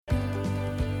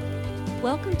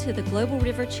Welcome to the Global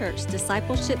River Church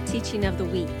Discipleship Teaching of the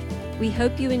Week. We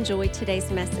hope you enjoyed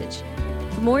today's message.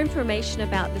 For more information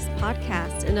about this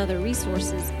podcast and other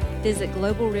resources, visit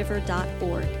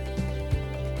globalriver.org.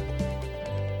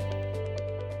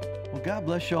 Well, God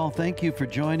bless you all. Thank you for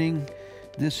joining.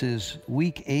 This is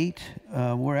week 8.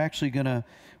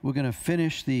 We're gonna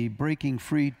finish the Breaking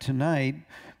Free tonight,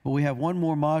 but we have one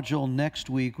more module next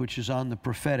week, which is on the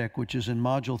prophetic, which is in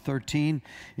module 13.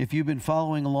 If you've been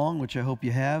following along, which I hope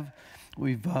you have,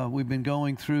 we've been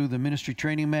going through the ministry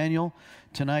training manual.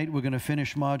 Tonight we're going to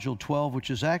finish module 12,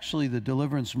 which is actually the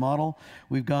deliverance model.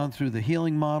 We've gone through the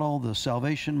healing model, the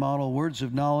salvation model, words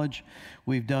of knowledge.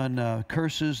 We've done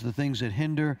curses, the things that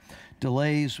hinder,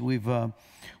 delays. We've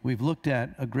looked at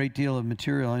a great deal of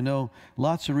material. I know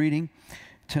lots of reading.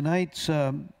 Tonight's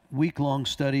week-long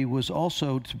study was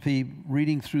also to be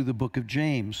reading through the book of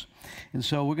James. And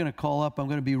so we're going to I'm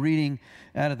going to be reading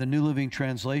out of the New Living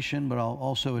Translation, but I'll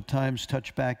also at times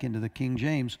touch back into the King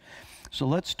James. So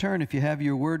let's turn, if you have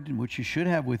your word, which you should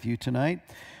have with you tonight,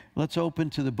 let's open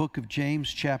to the book of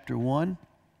James chapter 1.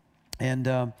 And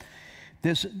the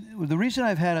reason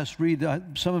I've had us read,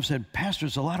 some have said, Pastor,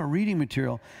 it's a lot of reading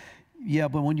material. Yeah,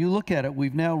 but when you look at it,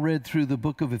 we've now read through the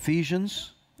book of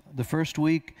Ephesians, the first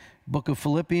week, book of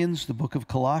Philippians, the book of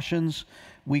Colossians.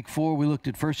 Week 4, we looked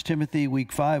at 1 Timothy.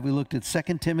 Week 5, we looked at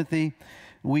 2 Timothy.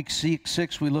 Week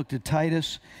 6, we looked at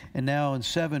Titus. And now in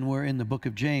 7, we're in the book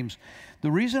of James.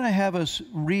 The reason I have us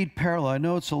read parallel, I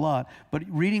know it's a lot, but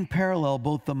reading parallel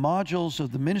both the modules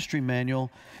of the ministry manual,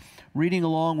 reading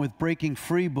along with Breaking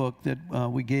Free book that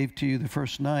we gave to you the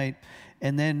first night,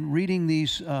 and then reading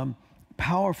these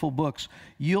powerful books,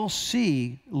 you'll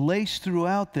see laced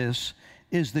throughout this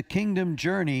is the kingdom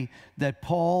journey that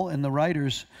Paul and the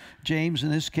writers, James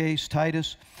in this case,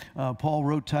 Titus, Paul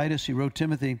wrote Titus, he wrote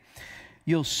Timothy.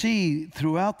 You'll see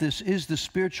throughout this is the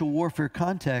spiritual warfare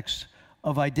context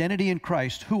of identity in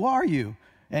Christ. Who are you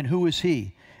and who is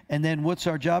he? And then what's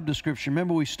our job description?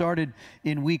 Remember we started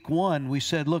in week 1, we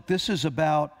said, look, this is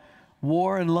about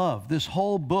war and love. This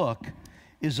whole book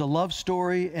is a love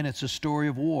story and it's a story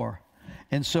of war.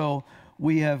 And so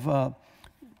we have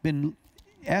been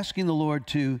asking the Lord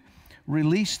to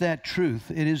release that truth.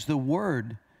 It is the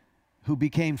Word who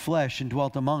became flesh and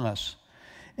dwelt among us.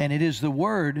 And it is the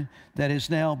Word that has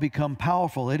now become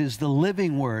powerful. It is the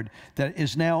living Word that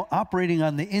is now operating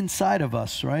on the inside of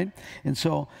us, right? And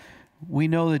so we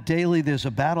know that daily there's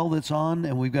a battle that's on,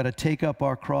 and we've got to take up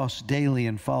our cross daily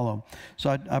and follow.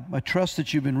 So I trust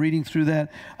that you've been reading through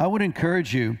that. I would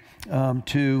encourage you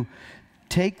to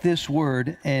take this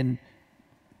Word and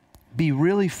be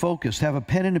really focused, have a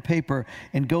pen and a paper,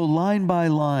 and go line by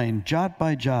line, jot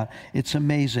by jot. It's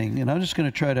amazing. And I'm just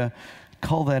going to try to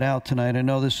call that out tonight. I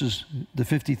know this is the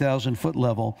 50,000-foot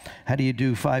level. How do you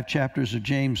do 5 chapters of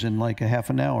James in like a half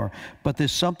an hour? But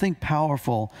there's something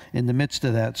powerful in the midst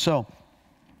of that. So,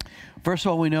 first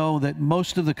of all, we know that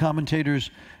most of the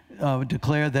commentators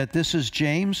declare that this is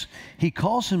James. He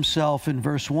calls himself in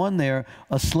verse 1 there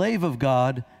a slave of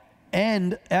God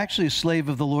and actually a slave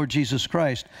of the Lord Jesus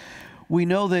Christ. We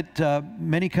know that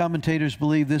many commentators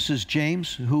believe this is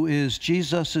James, who is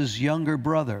Jesus' younger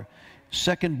brother,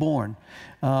 second born.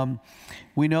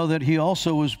 We know that he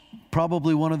also was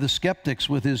probably one of the skeptics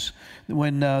with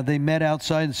when they met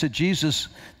outside and said Jesus,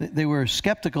 they were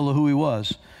skeptical of who he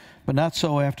was, but not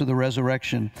so after the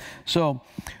resurrection. So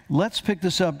let's pick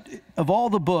this up. Of all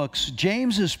the books,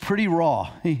 James is pretty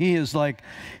raw. He is like,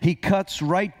 he cuts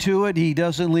right to it. He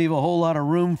doesn't leave a whole lot of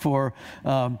room for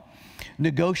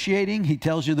negotiating. He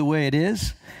tells you the way it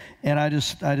is. And I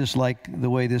just like the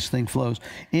way this thing flows.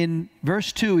 In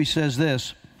verse 2, he says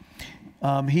this.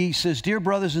 He says, "Dear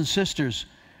brothers and sisters,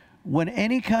 when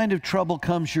any kind of trouble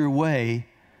comes your way,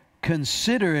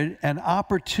 consider it an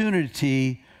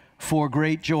opportunity for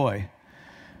great joy."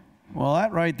 Well,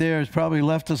 that right there has probably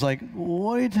left us like,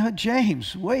 wait,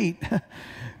 James, wait.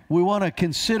 We want to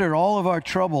consider all of our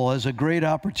trouble as a great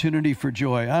opportunity for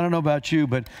joy. I don't know about you,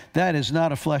 but that is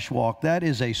not a flesh walk. That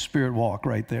is a spirit walk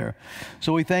right there.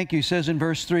 So we thank you. He says in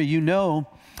verse 3, you know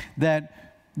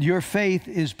that your faith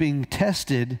is being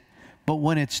tested, but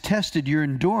when it's tested, your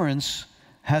endurance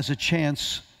has a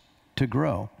chance to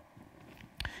grow.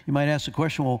 You might ask the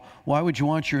question, well, why would you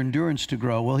want your endurance to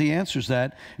grow? Well, he answers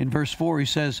that in verse 4. He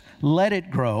says, let it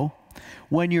grow.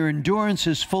 When your endurance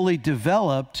is fully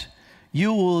developed,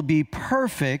 you will be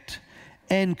perfect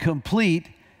and complete,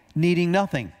 needing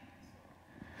nothing.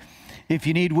 If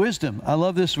you need wisdom, I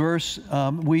love this verse.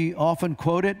 We often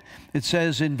quote it. It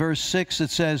says in verse 6,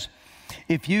 it says,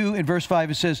 in verse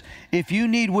 5, it says, if you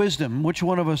need wisdom, which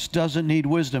one of us doesn't need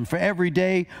wisdom? For every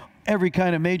day, every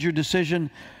kind of major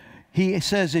decision, He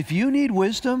says, if you need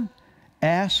wisdom,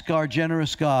 ask our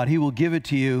generous God. He will give it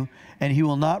to you, and He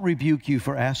will not rebuke you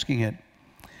for asking it.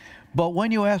 But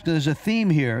when you ask, there's a theme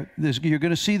here. You're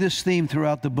going to see this theme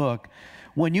throughout the book.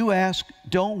 When you ask,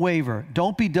 don't waver.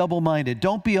 Don't be double-minded.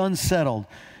 Don't be unsettled.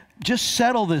 Just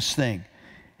settle this thing.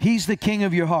 He's the king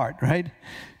of your heart, right?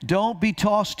 Don't be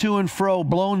tossed to and fro,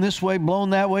 blown this way,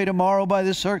 blown that way tomorrow by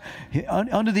this,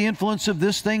 under the influence of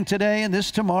this thing today and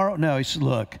this tomorrow. No, he said,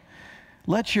 look,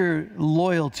 let your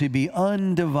loyalty be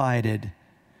undivided.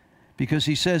 Because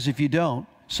he says if you don't,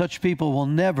 such people will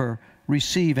never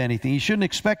receive anything. You shouldn't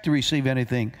expect to receive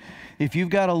anything. If you've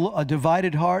got a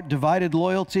divided heart, divided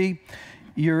loyalty,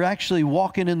 you're actually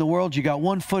walking in the world. You got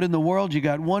one foot in the world. You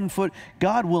got one foot.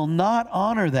 God will not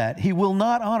honor that. He will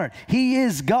not honor it. He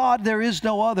is God. There is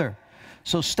no other.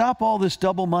 So stop all this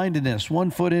double-mindedness.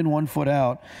 One foot in, one foot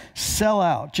out. Sell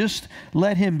out. Just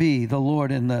let Him be the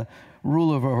Lord and the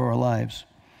ruler of our lives.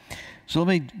 So let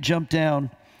me jump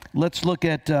down. Let's look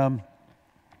at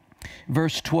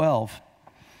verse 12.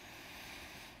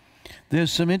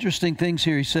 There's some interesting things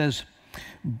here. He says,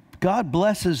 God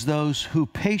blesses those who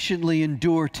patiently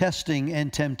endure testing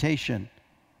and temptation.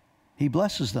 He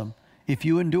blesses them if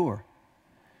you endure.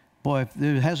 Boy, if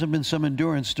there hasn't been some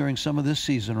endurance during some of this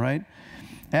season, right?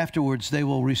 Afterwards, they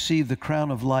will receive the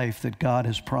crown of life that God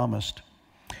has promised.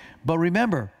 But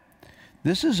remember,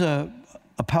 this is a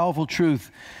powerful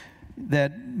truth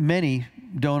that many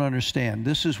don't understand.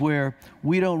 This is where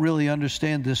we don't really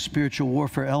understand this spiritual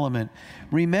warfare element.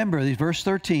 Remember, verse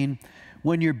 13,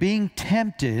 when you're being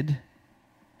tempted,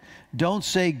 don't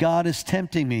say, God is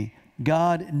tempting me.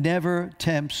 God never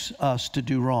tempts us to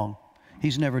do wrong.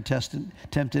 He's never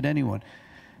tempted anyone.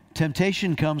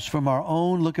 Temptation comes from our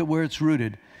own, look at where it's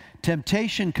rooted.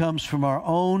 Temptation comes from our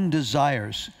own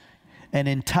desires and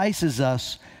entices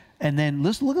us, and then,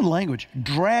 listen, look at the language,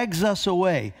 drags us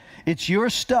away. It's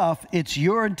your stuff, it's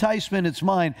your enticement, it's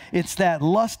mine. It's that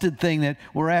lusted thing that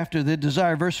we're after, the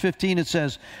desire. Verse 15, it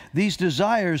says, these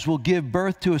desires will give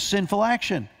birth to a sinful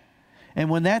action. And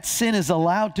when that sin is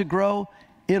allowed to grow,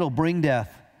 it'll bring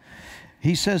death.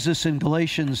 He says this in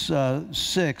Galatians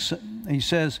 6. He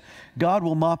says, God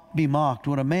will not be mocked.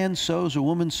 When a man sows, a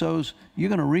woman sows, you're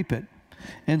going to reap it.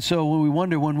 And so when we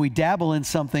wonder, when we dabble in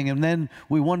something and then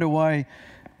we wonder why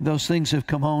those things have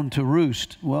come home to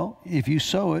roost. Well, if you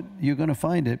sow it, you're going to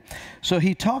find it. So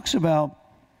he talks about,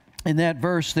 in that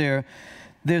verse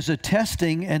there's a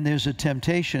testing and there's a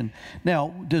temptation. Now,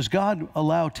 does God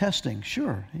allow testing?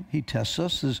 Sure, He tests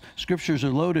us. The scriptures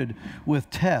are loaded with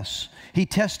tests. He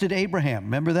tested Abraham.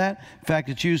 Remember that? In fact,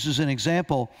 it's used as an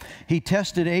example. He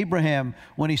tested Abraham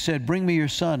when he said, bring me your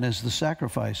son as the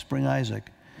sacrifice. Bring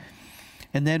Isaac.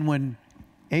 And then when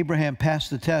Abraham passed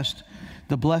the test,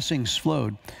 the blessings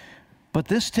flowed. But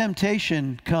this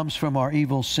temptation comes from our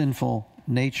evil, sinful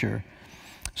nature.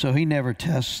 So He never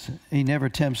tests. He never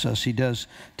tempts us. He does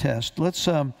test. Let's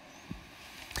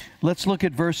look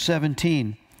at verse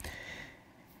 17.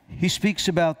 He speaks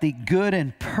about the good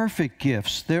and perfect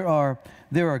gifts. There are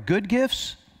good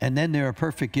gifts, and then there are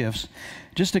perfect gifts.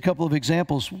 Just a couple of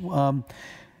examples. The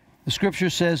scripture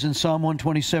says in Psalm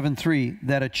 127:3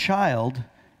 that a child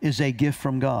is a gift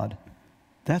from God.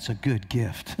 That's a good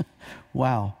gift.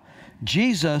 Wow.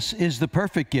 Jesus is the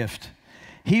perfect gift.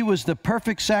 He was the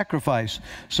perfect sacrifice.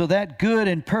 So that good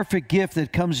and perfect gift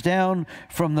that comes down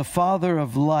from the Father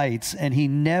of lights, and He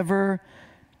never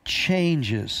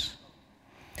changes.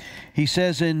 He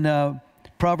says in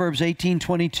Proverbs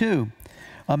 18:22,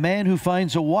 a man who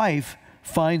finds a wife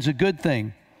finds a good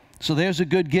thing. So there's a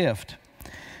good gift.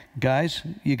 Guys,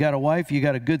 you got a wife, you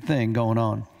got a good thing going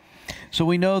on. So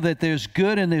we know that there's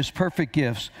good and there's perfect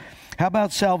gifts. How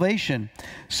about salvation?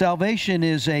 Salvation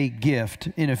is a gift.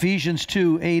 In Ephesians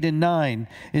 2:8 and 9,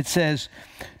 it says,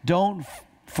 don't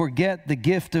forget the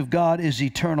gift of God is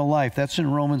eternal life. That's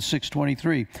in Romans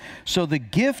 6:23. So the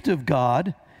gift of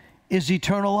God is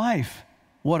eternal life.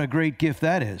 What a great gift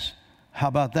that is. How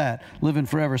about that? Living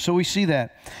forever. So we see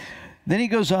that. Then he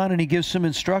goes on and he gives some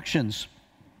instructions.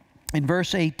 In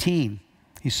verse 18,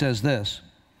 he says this,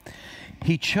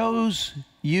 He chose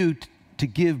you to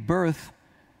give birth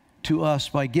to us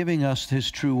by giving us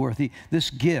His true worth, this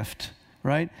gift,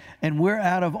 right? And we're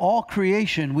out of all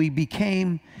creation, we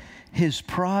became His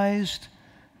prized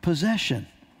possession.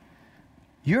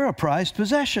 You're a prized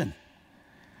possession.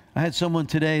 I had someone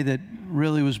today that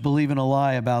really was believing a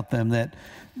lie about them, that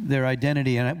their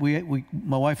identity, and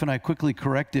my wife and I quickly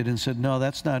corrected and said, no,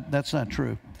 that's not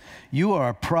true. You are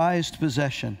a prized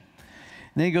possession.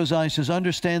 And then he goes on, he says,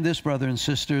 understand this, brothers and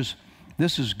sisters.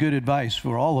 This is good advice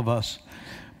for all of us.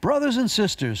 Brothers and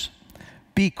sisters,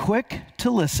 be quick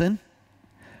to listen,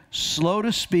 slow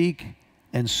to speak,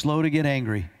 and slow to get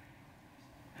angry.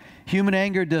 Human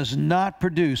anger does not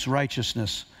produce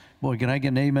righteousness. Boy, can I get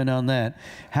an amen on that?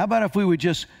 How about if we would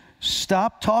just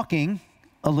stop talking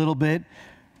a little bit,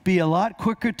 be a lot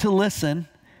quicker to listen,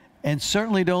 and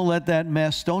certainly don't let that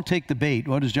mess, don't take the bait.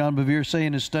 What does John Bevere say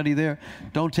in his study there?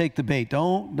 Don't take the bait.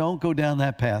 Don't go down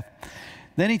that path.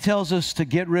 Then he tells us to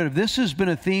get rid of. This has been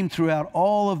a theme throughout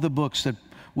all of the books that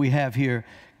we have here.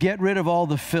 Get rid of all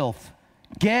the filth.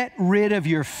 Get rid of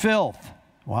your filth.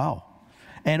 Wow.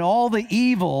 And all the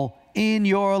evil in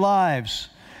your lives.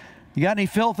 You got any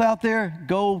filth out there?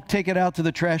 Go take it out to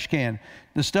the trash can.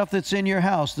 The stuff that's in your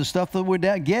house, the stuff that we're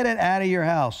down, get it out of your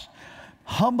house.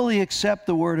 Humbly accept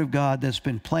the word of God that's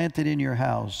been planted in your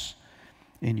house,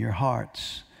 in your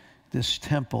hearts, this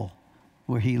temple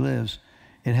where he lives.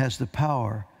 It has the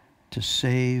power to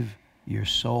save your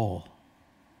soul.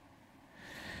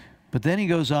 But then he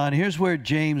goes on. Here's where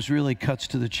James really cuts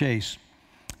to the chase.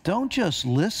 Don't just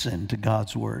listen to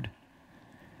God's word.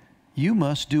 You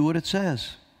must do what it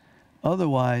says.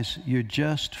 Otherwise, you're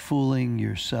just fooling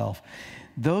yourself.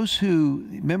 Those who,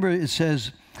 remember it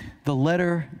says, the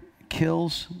letter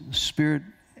kills, the spirit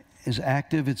is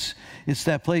active. It's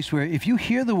that place where if you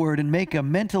hear the word and make a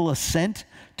mental assent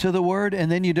to the word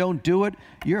and then you don't do it,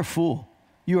 you're a fool.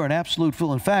 You are an absolute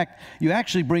fool. In fact, you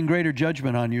actually bring greater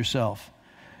judgment on yourself.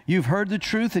 You've heard the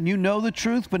truth and you know the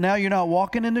truth, but now you're not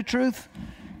walking in the truth.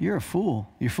 You're a fool.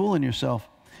 You're fooling yourself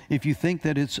if you think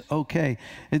that it's okay.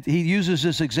 He uses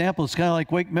this example. It's kind of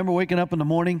like, remember waking up in the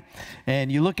morning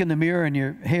and you look in the mirror and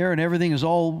your hair and everything is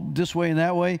all this way and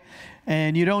that way,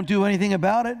 and you don't do anything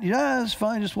about it. Yeah, it's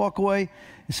fine, just walk away.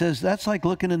 It says that's like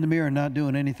looking in the mirror and not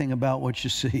doing anything about what you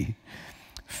see.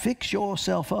 Fix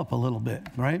yourself up a little bit,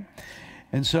 right?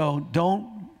 And so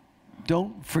don't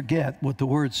forget what the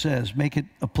word says. Make it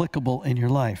applicable in your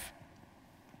life.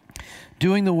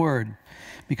 Doing the word.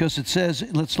 Because it says,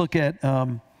 let's look at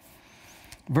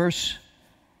verse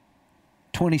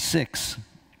 26.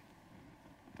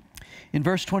 In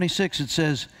verse 26 it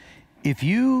says, if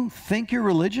you think you're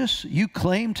religious, you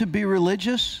claim to be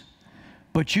religious,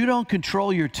 but you don't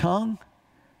control your tongue,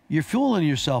 you're fooling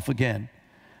yourself again.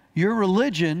 Your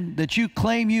religion that you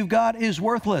claim you've got is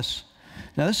worthless.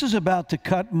 Now this is about to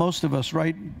cut most of us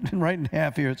right in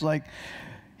half here. It's like,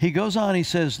 he goes on, he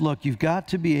says, look, you've got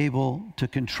to be able to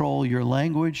control your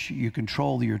language, you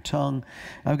control your tongue.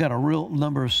 I've got a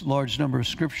large number of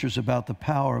scriptures about the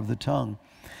power of the tongue.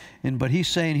 But he's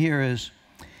saying here is,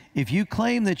 if you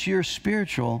claim that you're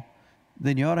spiritual,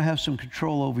 then you ought to have some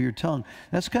control over your tongue.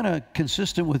 That's kind of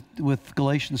consistent with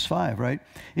Galatians 5, right?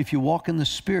 If you walk in the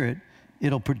Spirit,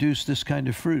 it'll produce this kind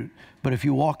of fruit. But if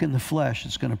you walk in the flesh,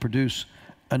 it's going to produce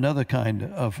another kind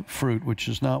of fruit, which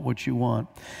is not what you want.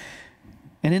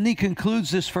 And then he concludes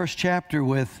this first chapter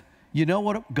with, you know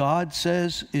what God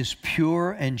says is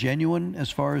pure and genuine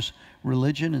as far as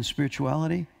religion and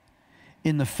spirituality?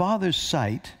 In the Father's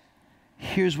sight,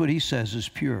 here's what he says is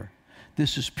pure.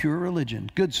 This is pure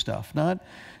religion, good stuff, not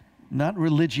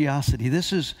religiosity.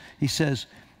 This is, he says,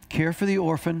 care for the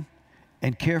orphan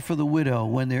and care for the widow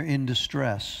when they're in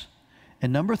distress.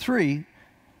 And number 3,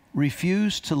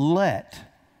 refuse to let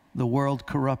the world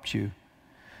corrupt you.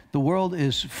 The world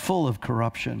is full of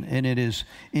corruption, and it is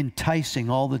enticing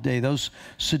all the day. Those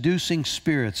seducing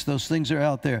spirits, those things are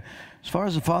out there. As far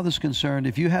as the Father's concerned,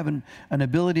 if you have an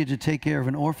ability to take care of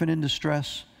an orphan in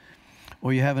distress,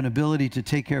 or you have an ability to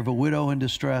take care of a widow in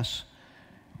distress,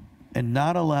 and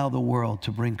not allow the world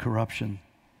to bring corruption.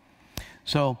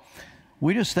 So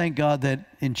we just thank God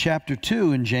that in chapter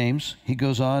 2 in James, he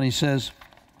goes on, he says,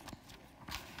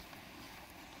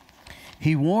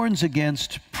 he warns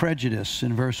against prejudice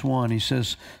in verse 1. He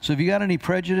says, so have you got any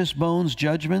prejudice, bones,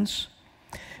 judgments?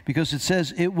 Because it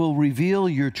says it will reveal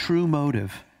your true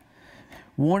motive.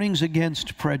 Warnings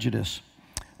against prejudice.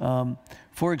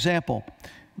 For example,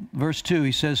 verse 2,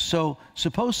 he says, so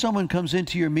suppose someone comes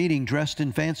into your meeting dressed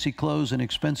in fancy clothes and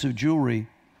expensive jewelry,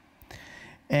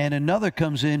 and another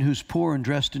comes in who's poor and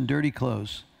dressed in dirty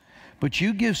clothes. But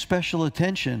you give special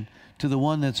attention to the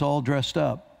one that's all dressed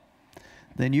up.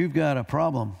 Then you've got a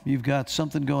problem. You've got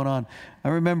something going on. I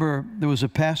remember there was a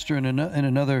pastor in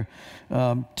another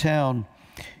town.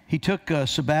 He took a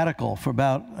sabbatical for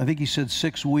about, I think he said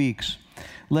 6 weeks.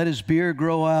 Let his beard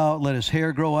grow out, let his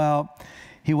hair grow out.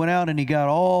 He went out and he got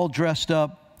all dressed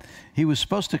up. He was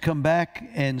supposed to come back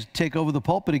and take over the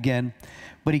pulpit again,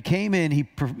 but he came in, he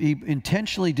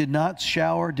intentionally did not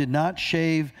shower, did not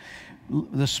shave.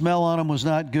 The smell on him was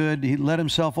not good. He let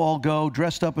himself all go,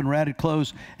 dressed up in ratted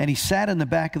clothes, and he sat in the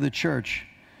back of the church.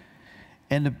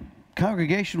 And the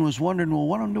congregation was wondering, well,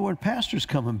 wonder when pastor's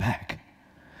coming back.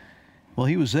 Well,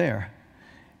 he was there.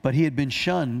 but he had been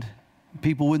shunned.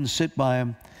 People wouldn't sit by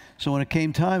him. So when it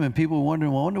came time and people were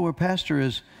wondering, well, I wonder where Pastor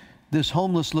is, this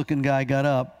homeless-looking guy got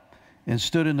up and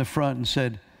stood in the front and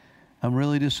said, I'm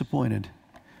really disappointed.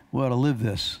 We ought to live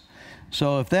this.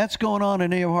 So if that's going on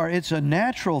in your heart, it's a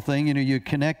natural thing. You know, you're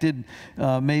connected.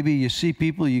 Maybe you see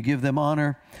people, you give them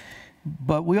honor.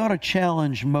 But we ought to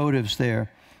challenge motives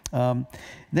there. Then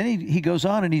he goes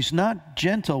on, and he's not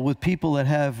gentle with people that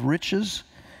have riches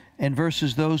and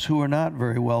versus those who are not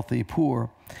very wealthy, poor.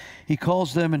 He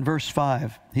calls them in verse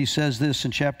 5. He says this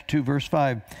in chapter 2, verse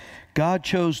 5. God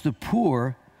chose the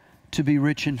poor to be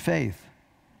rich in faith,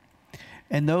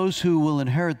 and those who will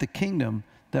inherit the kingdom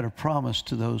that are promised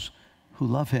to those who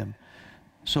love him.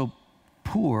 So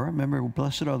poor, remember,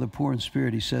 blessed are the poor in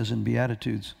spirit, he says in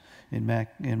Beatitudes in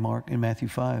Matthew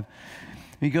 5.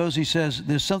 He says,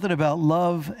 there's something about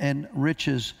love and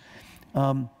riches.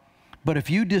 But if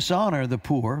you dishonor the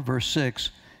poor, verse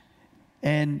 6,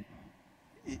 and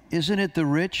isn't it the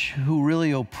rich who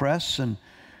really oppress and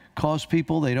cause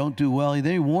people, they don't do well?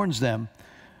 Then he warns them.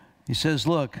 He says,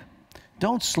 look,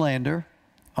 don't slander.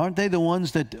 Aren't they the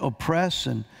ones that oppress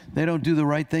and they don't do the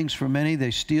right things for many?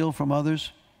 They steal from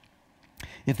others.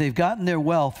 If they've gotten their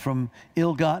wealth from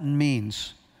ill-gotten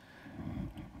means,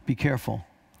 be careful.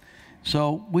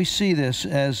 So we see this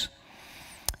as,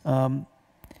 let's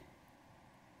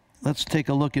take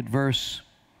a look at verse.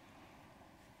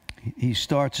 He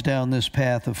starts down this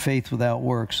path of faith without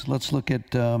works. Let's look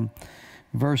at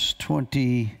verse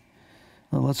 20.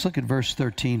 Well, let's look at verse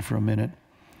 13 for a minute.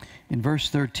 In verse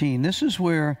 13, this is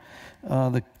where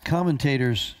the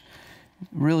commentators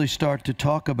really start to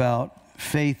talk about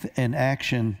faith and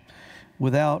action.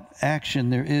 Without action,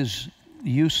 there is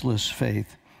useless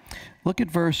faith. Look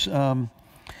at verse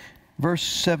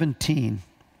 17.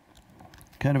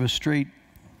 Kind of a straight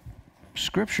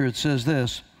scripture. It says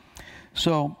this.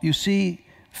 So you see,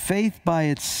 faith by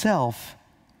itself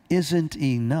isn't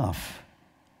enough.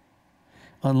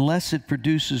 Unless it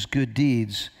produces good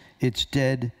deeds, it's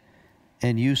dead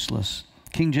and useless.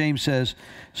 King James says,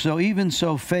 so even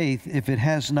so faith, if it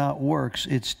has not works,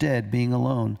 it's dead, being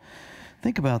alone.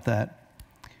 Think about that.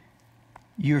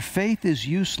 Your faith is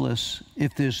useless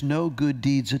if there's no good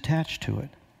deeds attached to it.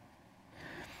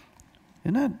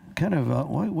 Isn't that kind of,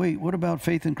 wait, what about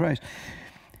faith in Christ?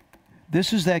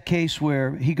 This is that case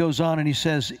where he goes on and he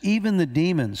says, even the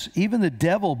demons, even the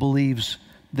devil believes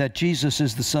that Jesus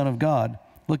is the Son of God.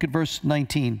 Look at verse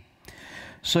 19.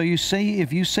 So you say,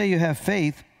 if you say you have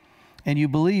faith and you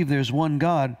believe there's one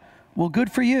God, well,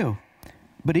 good for you.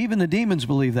 But even the demons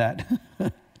believe that.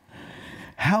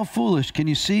 How foolish. Can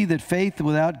you see that faith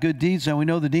without good deeds? Now we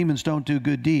know the demons don't do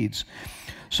good deeds.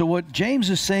 So what James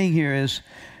is saying here is,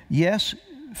 yes,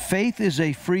 faith is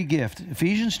a free gift.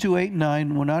 Ephesians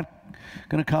 2:8-9, we're not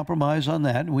going to compromise on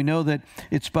that. We know that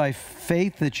it's by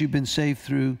faith that you've been saved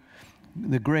through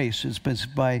the grace.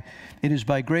 It is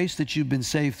by grace that you've been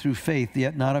saved through faith,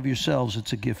 yet not of yourselves.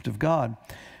 It's a gift of God.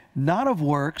 Not of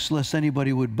works, lest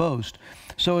anybody would boast.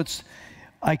 So it's,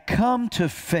 I come to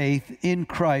faith in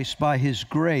Christ by his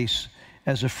grace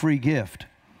as a free gift.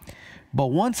 But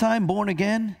once I'm born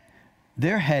again,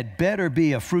 there had better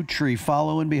be a fruit tree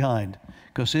following behind.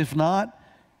 Because if not,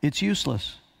 it's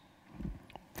useless.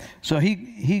 So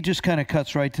he just kind of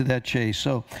cuts right to that chase.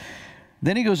 So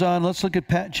then he goes on, let's look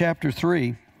at chapter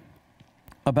 3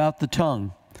 about the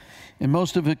tongue. And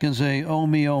most of it can say, oh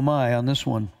me, oh my, on this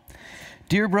one.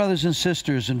 Dear brothers and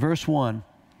sisters, in verse 1,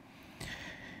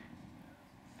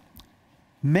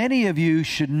 many of you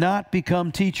should not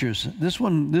become teachers. This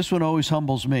one always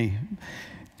humbles me.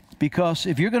 Because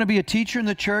if you're going to be a teacher in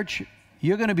the church,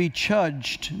 you're going to be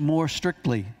judged more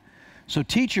strictly. So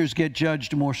teachers get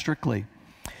judged more strictly.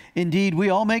 Indeed, we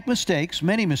all make mistakes,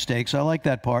 many mistakes. I like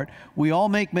that part. We all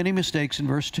make many mistakes in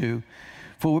verse 2.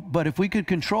 But if we could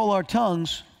control our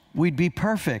tongues, we'd be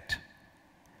perfect.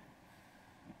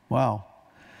 Wow.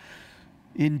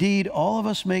 Indeed, all of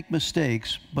us make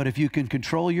mistakes, but if you can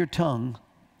control your tongue,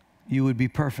 you would be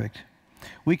perfect.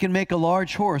 We can make a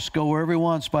large horse go wherever he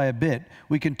wants by a bit.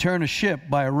 We can turn a ship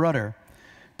by a rudder.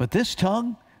 But this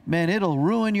tongue, man, it'll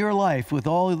ruin your life with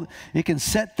all, it can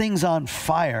set things on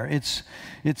fire.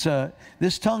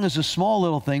 This tongue is a small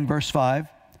little thing, verse 5,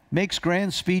 makes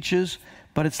grand speeches,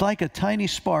 but it's like a tiny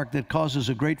spark that causes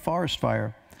a great forest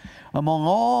fire. Among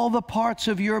all the parts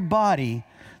of your body,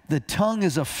 the tongue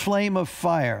is a flame of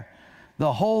fire.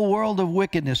 The whole world of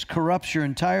wickedness corrupts your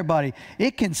entire body.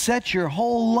 It can set your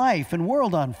whole life and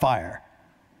world on fire.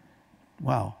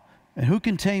 Wow. And who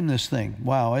can tame this thing?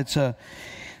 Wow. So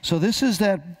this is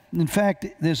that. In fact,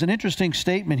 there's an interesting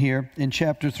statement here in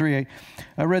chapter 3.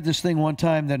 I read this thing one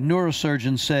time that a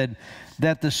neurosurgeon said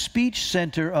that the speech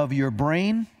center of your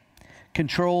brain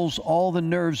controls all the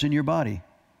nerves in your body.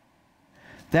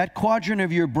 That quadrant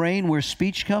of your brain where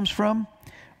speech comes from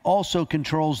also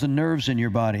controls the nerves in your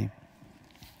body.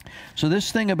 So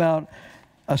this thing about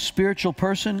a spiritual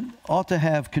person ought to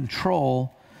have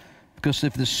control, because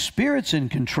if the Spirit's in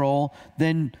control,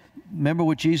 then remember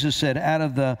what Jesus said, out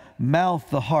of the mouth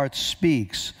the heart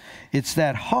speaks. It's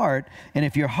that heart, and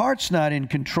if your heart's not in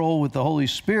control with the Holy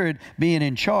Spirit being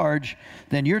in charge,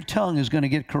 then your tongue is going to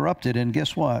get corrupted, and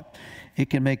guess what? It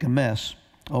can make a mess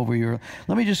over your...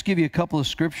 Let me just give you a couple of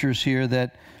scriptures here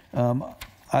that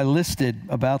I listed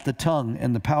about the tongue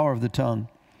and the power of the tongue.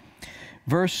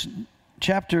 This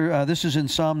is in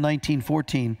Psalm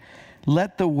 19:14.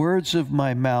 Let the words of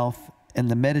my mouth and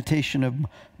the meditation of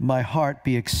my heart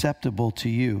be acceptable to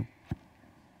you.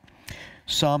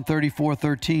 Psalm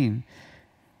 34:13.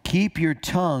 Keep your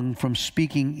tongue from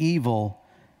speaking evil,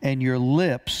 and your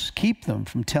lips, keep them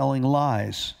from telling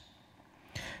lies.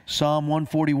 Psalm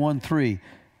 141:3.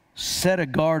 Set a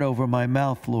guard over my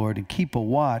mouth, Lord, and keep a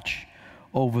watch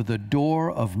over the door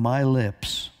of my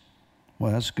lips.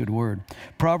 Well, that's a good word.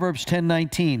 Proverbs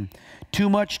 10:19. Too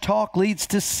much talk leads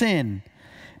to sin.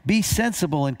 Be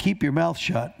sensible and keep your mouth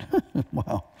shut.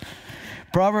 Wow.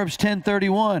 Proverbs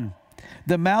 10:31.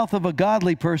 The mouth of a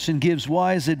godly person gives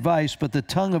wise advice, but the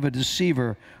tongue of a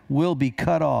deceiver will be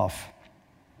cut off.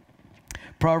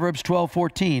 Proverbs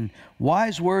 12:14.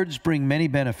 Wise words bring many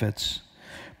benefits.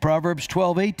 Proverbs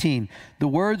 12:18. The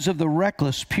words of the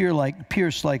reckless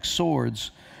pierce like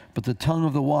swords, but the tongue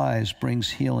of the wise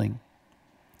brings healing.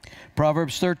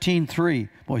 Proverbs 13:3.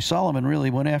 Boy, Solomon really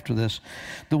went after this.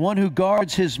 The one who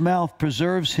guards his mouth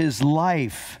preserves his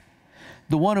life.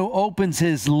 The one who opens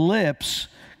his lips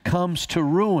comes to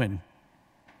ruin.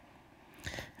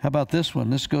 How about this one?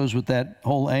 This goes with that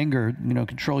whole anger,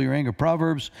 control your anger.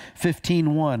 Proverbs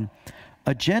 15:1.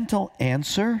 A gentle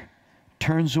answer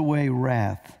turns away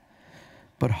wrath,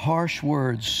 but harsh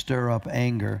words stir up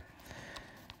anger.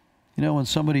 When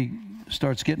somebody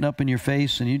starts getting up in your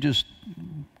face and you just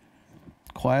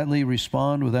quietly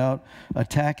respond without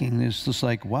attacking, it's just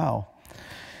like, wow.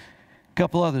 A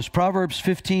couple others. Proverbs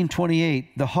 15:28.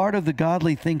 The heart of the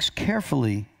godly thinks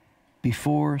carefully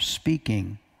before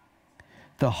speaking.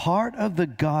 The heart of the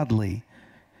godly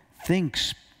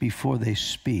thinks before they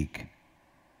speak.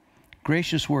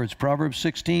 Gracious words. Proverbs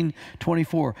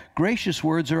 16:24. Gracious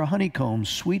words are a honeycomb,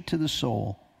 sweet to the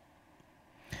soul.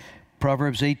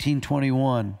 Proverbs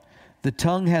 18:21. The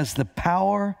tongue has the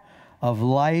power of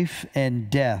life and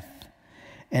death,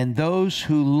 and those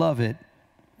who love it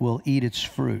will eat its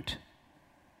fruit.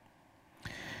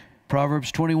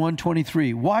 Proverbs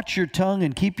 21:23. Watch your tongue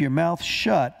and keep your mouth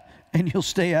shut, and you'll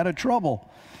stay out of trouble.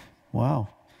 Wow.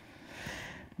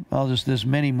 There's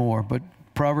many more, but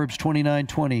Proverbs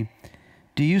 29:20.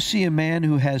 Do you see a man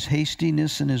who has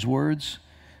hastiness in his words?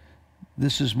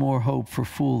 This is more hope for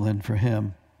fool than for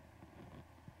him.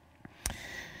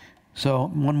 So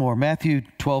one more. Matthew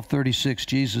 12:36,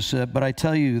 Jesus said, but I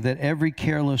tell you that every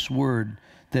careless word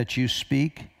that you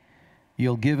speak,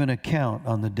 you'll give an account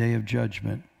on the day of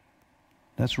judgment.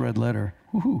 That's red letter.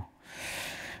 Woohoo.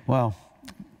 Wow.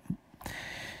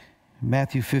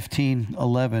 Matthew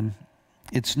 15:11.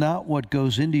 It's not what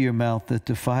goes into your mouth that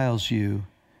defiles you.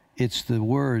 It's the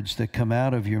words that come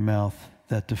out of your mouth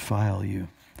that defile you.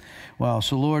 Wow.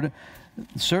 So Lord,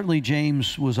 certainly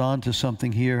James was on to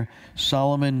something here.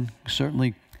 Solomon,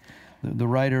 certainly the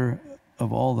writer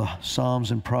of all the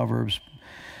Psalms and Proverbs.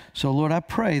 So Lord, I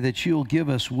pray that you'll give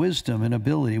us wisdom and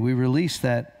ability. We release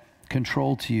that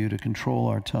control to you to control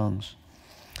our tongues.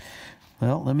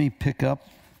 Well, let me pick up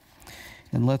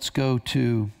and let's go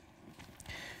to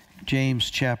James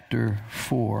chapter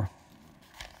 4.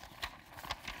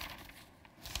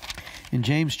 In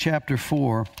James chapter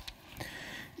 4,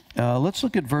 let's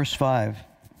look at verse 5.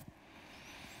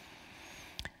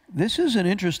 This is an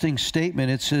interesting statement.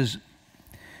 It says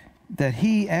that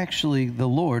the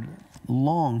Lord,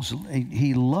 longs,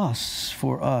 he lusts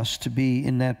for us to be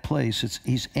in that place.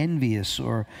 He's envious,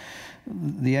 or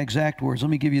the exact words. Let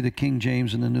me give you the King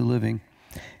James and the New Living.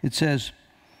 It says,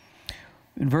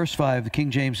 in verse 5, the King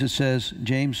James, it says,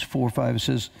 James 4:5, it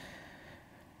says,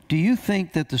 do you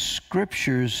think that the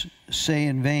Scriptures say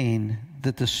in vain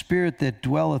that the Spirit that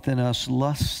dwelleth in us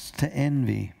lusts to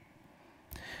envy?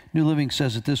 New Living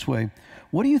says it this way.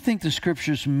 What do you think the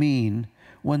Scriptures mean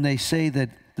when they say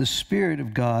that the Spirit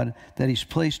of God that He's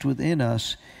placed within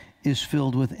us is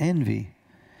filled with envy?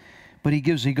 But he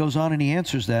goes on and he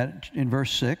answers that in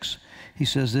verse 6. He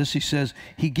says this, he says,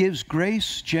 he gives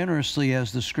grace generously,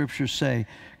 as the Scriptures say.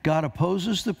 God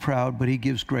opposes the proud, but he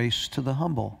gives grace to the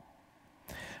humble.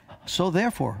 So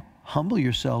therefore, humble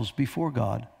yourselves before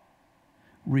God.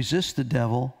 Resist the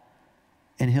devil,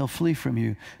 and he'll flee from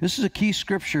you. This is a key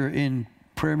scripture in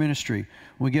prayer ministry.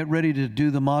 We get ready to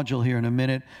do the module here in a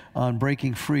minute on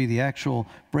breaking free, the actual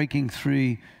breaking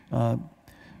free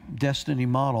destiny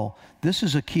model. This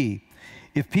is a key.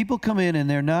 If people come in and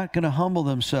they're not going to humble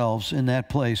themselves in that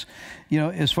place,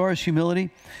 as far as humility,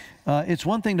 it's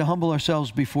one thing to humble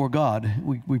ourselves before God.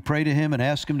 We pray to him and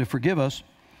ask him to forgive us,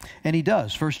 and he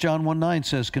does. 1 John 1:9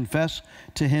 says, confess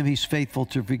to him, he's faithful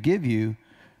to forgive you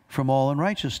from all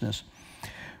unrighteousness.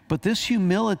 But this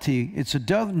humility, it's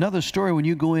another story when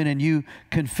you go in and you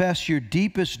confess your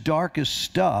deepest, darkest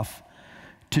stuff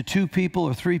to 2 people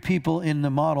or 3 people in the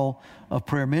model of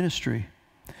prayer ministry.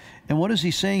 And what is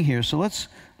he saying here? So let's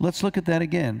look at that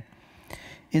again.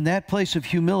 In that place of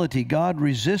humility, God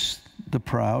resists the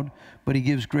proud, but he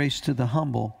gives grace to the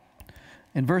humble.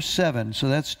 In verse 7, so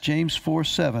that's James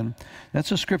 4:7.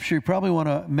 That's a scripture you probably want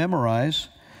to memorize.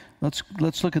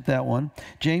 Let's look at that one.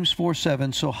 James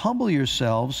 4:7. So humble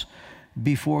yourselves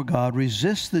before God.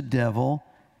 Resist the devil,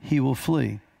 he will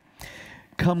flee.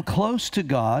 Come close to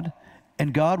God,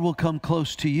 and God will come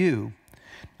close to you.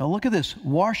 Now look at this.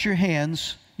 Wash your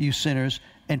hands, you sinners,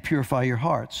 and purify your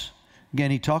hearts.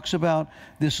 Again, he talks about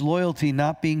this loyalty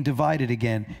not being divided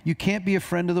again. You can't be a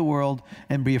friend of the world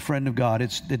and be a friend of God.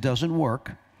 It doesn't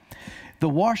work. The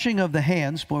washing of the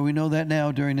hands, boy, we know that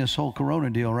now during this whole corona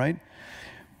deal, right?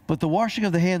 But the washing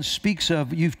of the hands speaks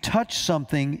of you've touched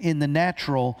something in the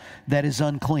natural that is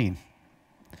unclean.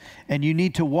 And you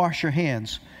need to wash your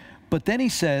hands. But then he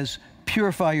says,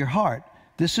 purify your heart.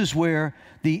 This is where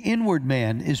the inward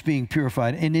man is being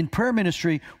purified. And in prayer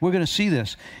ministry, we're going to see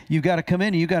this. You've got to come in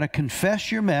and you've got to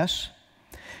confess your mess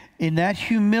in that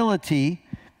humility,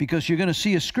 because you're going to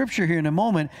see a scripture here in a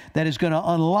moment that is going to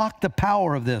unlock the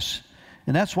power of this.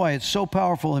 And that's why it's so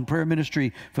powerful in prayer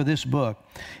ministry for this book.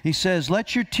 He says,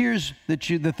 let your tears,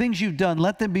 the things you've done,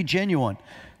 let them be genuine.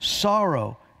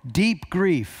 Sorrow, deep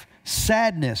grief,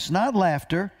 sadness, not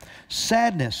laughter,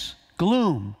 sadness,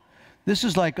 gloom. This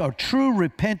is like a true,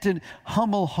 repentant,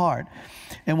 humble heart.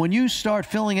 And when you start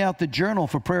filling out the journal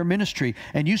for prayer ministry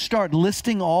and you start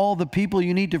listing all the people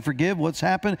you need to forgive, what's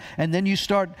happened, and then you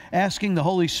start asking the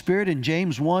Holy Spirit in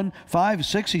James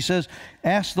 1:5-6, he says,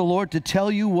 ask the Lord to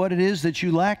tell you what it is that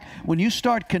you lack. When you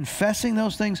start confessing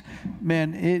those things,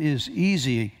 man, it is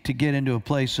easy to get into a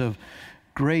place of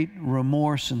great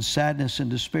remorse and sadness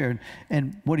and despair.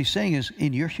 And what he's saying is,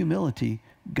 in your humility,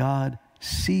 God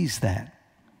sees that.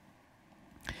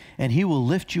 And he will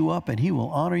lift you up and he will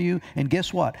honor you. And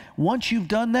guess what? Once you've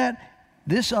done that,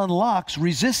 this unlocks,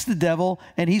 resist the devil,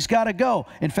 and he's got to go.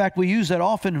 In fact, we use that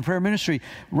often in prayer ministry.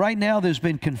 Right now, there's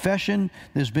been confession,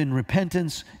 there's been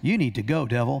repentance. You need to go,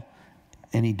 devil.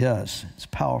 And he does. It's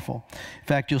powerful. In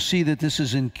fact, you'll see that this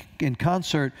is in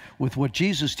concert with what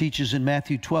Jesus teaches in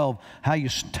Matthew 12, how you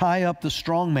tie up the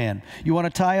strong man. You want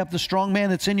to tie up the strong man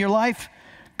that's in your life?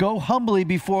 Go humbly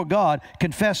before God,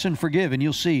 confess and forgive, and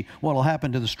you'll see what will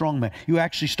happen to the strong man. You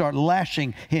actually start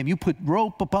lashing him. You put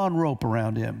rope upon rope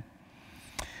around him.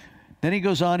 Then he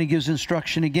goes on, he gives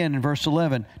instruction again in verse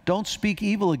 11. Don't speak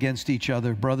evil against each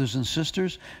other, brothers and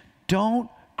sisters. Don't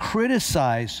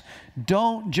criticize.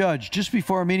 Don't judge. Just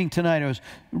before our meeting tonight, I was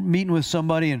meeting with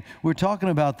somebody, and we're talking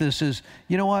about this is,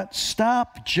 you know what?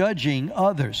 Stop judging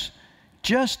others.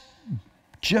 Just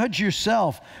judge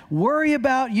yourself. Worry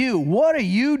about you. What are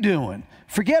you doing?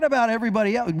 Forget about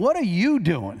everybody else. What are you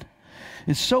doing?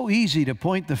 It's so easy to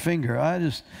point the finger.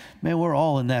 Man, we're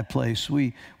all in that place.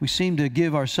 We seem to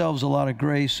give ourselves a lot of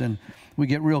grace, and we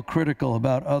get real critical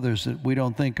about others that we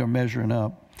don't think are measuring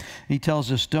up. He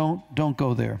tells us, don't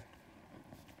go there.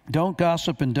 Don't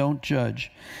gossip and don't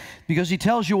judge. Because he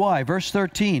tells you why. Verse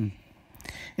 13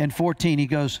 and 14, he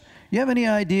goes, you have any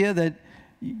idea that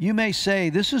you may say,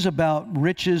 this is about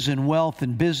riches and wealth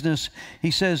and business.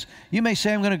 He says, you may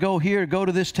say, I'm going to go here, go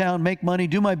to this town, make money,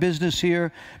 do my business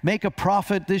here, make a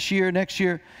profit this year, next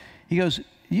year. He goes,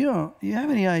 you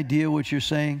have any idea what you're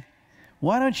saying?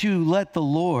 Why don't you let the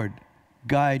Lord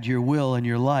guide your will and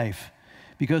your life?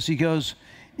 Because he goes,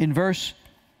 let's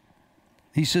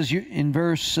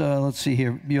see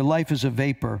here, your life is a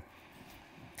vapor.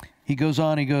 He goes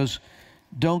on, he goes,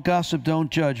 don't gossip,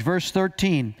 don't judge. Verse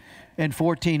 13 and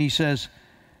 14, he says,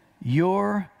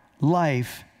 your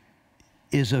life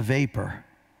is a vapor.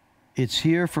 It's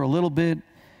here for a little bit,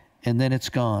 and then it's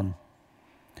gone.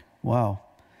 Wow.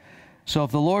 So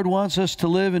if the Lord wants us to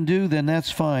live and do, then that's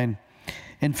fine.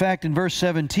 In fact, in verse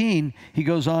 17, he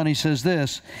goes on, he says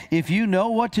this, if you know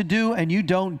what to do and you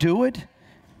don't do it,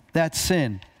 that's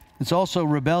sin. It's also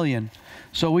rebellion.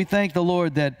 So we thank the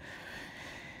Lord that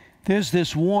there's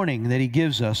this warning that he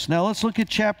gives us. Now let's look at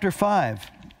chapter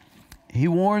 5. He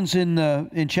warns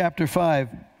in chapter 5,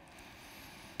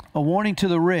 a warning to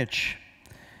the rich.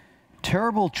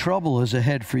 Terrible trouble is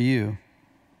ahead for you.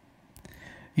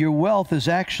 Your wealth is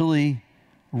actually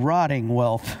rotting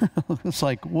wealth. It's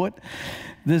like, what?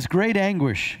 This great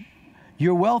anguish.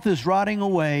 Your wealth is rotting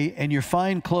away, and your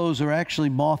fine clothes are actually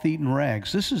moth-eaten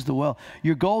rags. This is the wealth.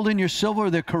 Your gold and your silver,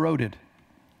 they're corroded.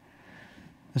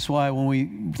 That's why when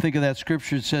we think of that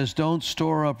scripture, it says, don't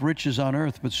store up riches on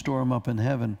earth, but store them up in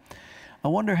heaven. I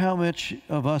wonder how much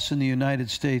of us in the United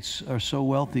States are so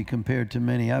wealthy compared to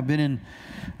many. I've been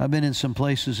in some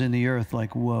places in the earth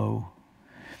like, whoa.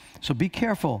 So be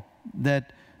careful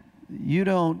that you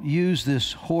don't use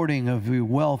this hoarding of your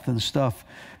wealth and stuff,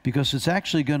 because it's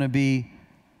actually going to be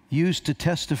used to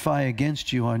testify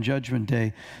against you on Judgment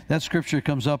Day. That scripture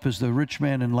comes up as the rich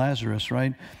man and Lazarus,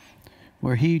 right?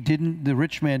 Where the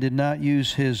rich man did not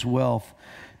use his wealth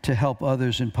to help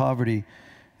others in poverty.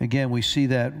 Again, we see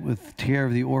that with care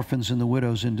of the orphans and the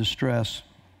widows in distress.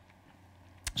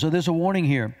 So there's a warning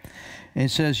here. And it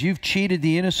says, you've cheated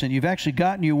the innocent. You've actually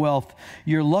gotten your wealth,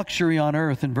 your luxury on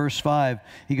earth. In verse 5,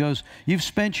 he goes, you've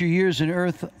spent your years in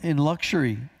earth in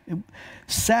luxury,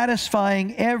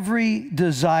 satisfying every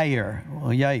desire.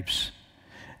 Well, yipes.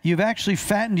 You've actually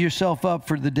fattened yourself up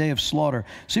for the day of slaughter.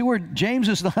 See where James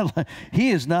is not,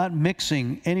 he is not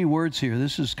mixing any words here.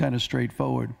 This is kind of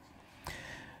straightforward.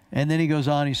 And then he goes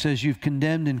on, he says, you've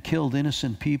condemned and killed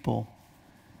innocent people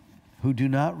who do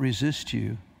not resist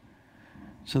you.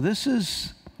 So this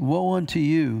is woe unto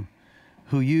you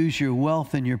who use your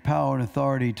wealth and your power and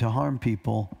authority to harm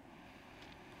people.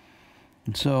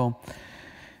 And so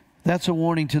that's a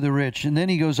warning to the rich. And then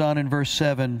he goes on in verse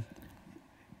 7,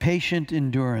 patient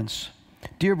endurance.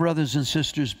 Dear brothers and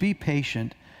sisters, be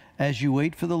patient as you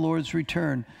wait for the Lord's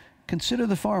return. Consider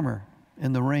the farmer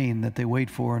and the rain that they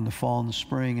wait for in the fall and the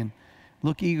spring, and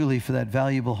look eagerly for that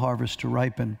valuable harvest to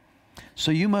ripen. So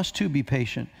you must too be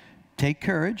patient. Take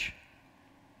courage.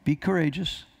 Be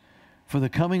courageous, for the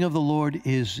coming of the Lord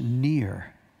is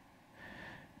near.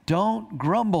 Don't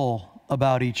grumble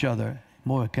about each other.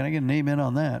 Boy, can I get an amen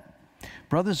on that?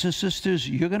 Brothers and sisters,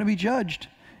 you're going to be judged.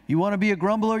 You want to be a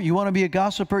grumbler? You want to be a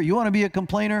gossiper? You want to be a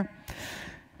complainer?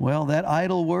 Well, that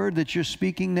idle word that you're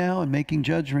speaking now and making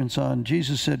judgments on,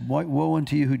 Jesus said, woe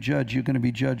unto you who judge. You're going to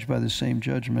be judged by the same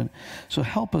judgment. So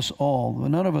help us all.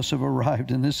 None of us have arrived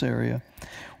in this area.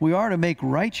 We are to make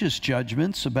righteous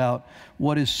judgments about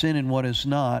what is sin and what is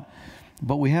not,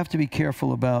 but we have to be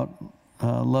careful about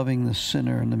loving the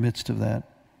sinner in the midst of that.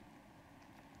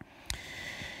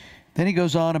 Then he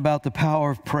goes on about the power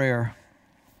of prayer.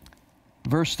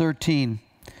 Verse 13,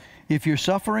 if you're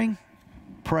suffering,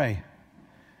 pray.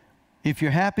 If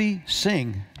you're happy,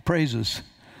 sing praises.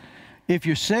 If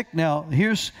you're sick, now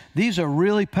these are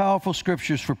really powerful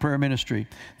scriptures for prayer ministry.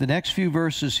 The next few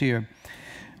verses here,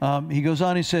 he goes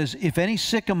on, he says, if any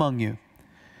sick among you,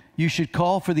 you should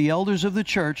call for the elders of the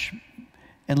church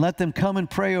and let them come and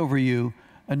pray over you,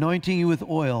 anointing you with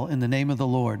oil in the name of the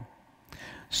Lord.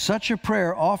 Such a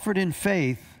prayer offered in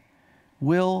faith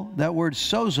will, that word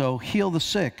sozo, heal the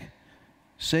sick.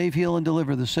 Save, heal, and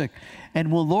deliver the sick.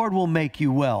 And the Lord will make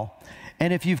you well.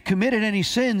 And if you've committed any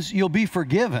sins, you'll be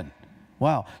forgiven.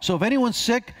 Wow. So if anyone's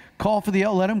sick, call for the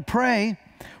elder. Let him pray.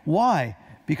 Why?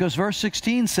 Because verse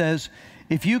 16 says,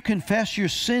 if you confess your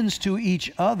sins to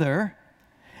each other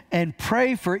and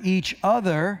pray for each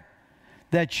other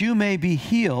that you may be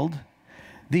healed,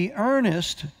 the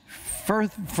earnest,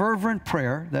 fervent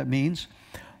prayer, that means,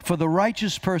 for the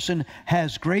righteous person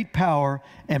has great power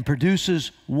and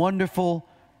produces wonderful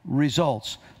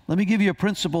results. Let me give you a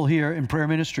principle here in prayer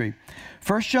ministry.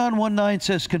 1 John 1:9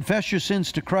 says, confess your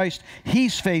sins to Christ.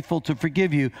 He's faithful to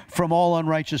forgive you from all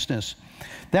unrighteousness.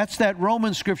 That's that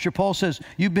Roman scripture. Paul says,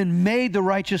 you've been made the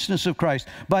righteousness of Christ.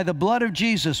 By the blood of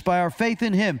Jesus, by our faith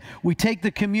in Him, we take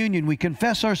the communion, we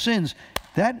confess our sins.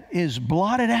 That is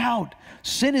blotted out.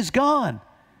 Sin is gone.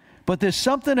 But there's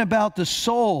something about the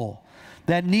soul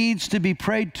that needs to be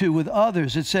prayed to with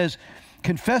others. It says,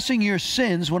 confessing your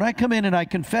sins, when I come in and I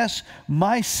confess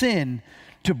my sin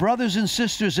to brothers and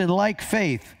sisters in like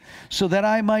faith, so that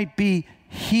I might be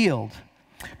healed.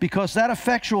 Because that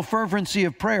effectual fervency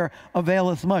of prayer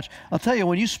availeth much. I'll tell you,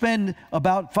 when you spend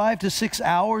about 5 to 6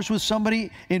 hours with somebody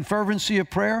in fervency of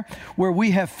prayer, where we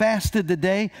have fasted the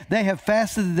day, they have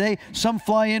fasted the day, some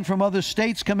fly in from other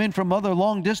states, come in from other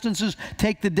long distances,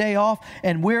 take the day off,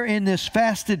 and we're in this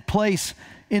fasted place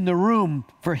in the room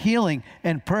for healing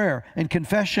and prayer and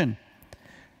confession.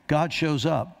 God shows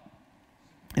up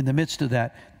in the midst of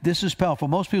that. This is powerful.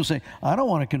 Most people say, I don't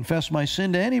want to confess my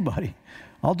sin to anybody.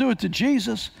 I'll do it to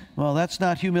Jesus. Well, that's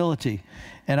not humility.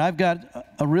 And I've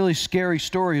got a really scary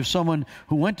story of someone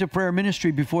who went to prayer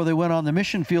ministry before they went on the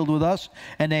mission field with us,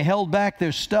 and they held back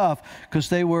their stuff because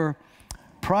they were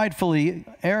pridefully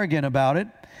arrogant about it.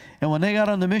 And when they got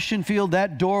on the mission field,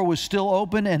 that door was still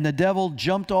open and the devil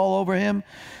jumped all over him.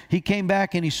 He came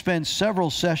back and he spent several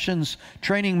sessions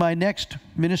training my next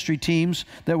ministry teams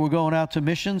that were going out to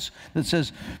missions that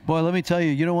says, boy, let me tell you,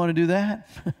 you don't want to do that?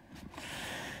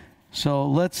 So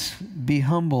let's be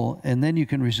humble, and then you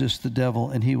can resist the devil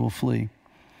and he will flee.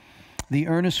 The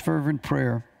earnest, fervent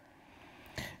prayer.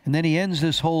 And then he ends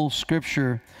this whole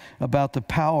scripture about the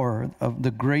power of the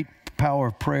great power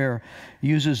of prayer,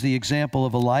 uses the example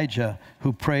of Elijah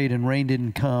who prayed and rain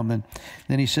didn't come. And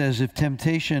then he says, if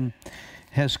temptation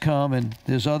has come and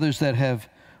there's others that have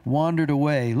wandered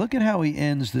away, look at how he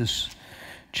ends this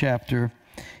chapter.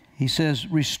 He says,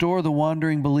 restore the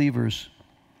wandering believers.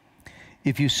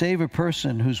 If you save a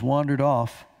person who's wandered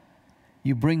off,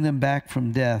 you bring them back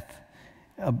from death,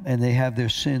 and they have their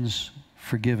sins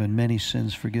forgiven, many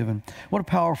sins forgiven. What a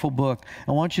powerful book.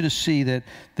 I want you to see that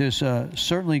there's a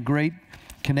certainly great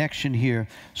connection here.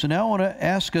 So now I want to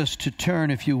ask us to turn,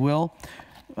 if you will,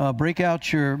 break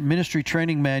out your ministry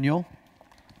training manual.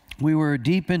 We were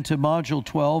deep into Module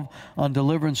 12 on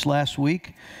deliverance last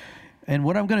week. And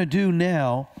what I'm going to do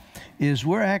now is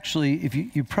we're actually, if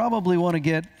you probably want to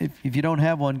get, if you don't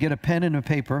have one, get a pen and a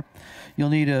paper. You'll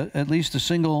need at least a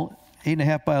single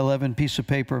 8.5 by 11 piece of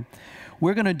paper.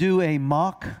 We're going to do a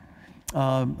mock.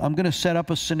 I'm going to set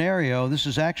up a scenario. This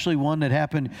is actually one that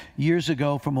happened years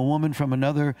ago from a woman from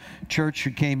another church who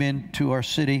came into our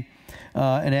city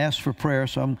and asked for prayer.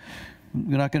 So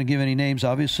we're not going to give any names,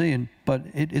 obviously, but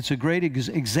it's a great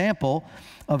example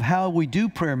of how we do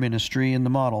prayer ministry in the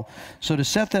model. So to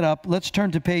set that up, let's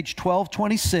turn to page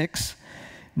 1226,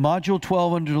 Module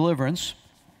 12 under deliverance,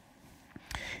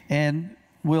 and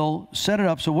we'll set it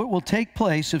up. So what will take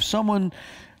place if someone...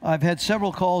 I've had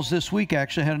several calls this week,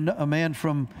 actually. I had a man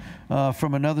from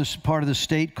another part of the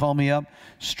state call me up,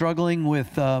 struggling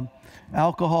with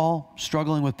alcohol,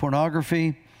 struggling with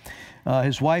pornography.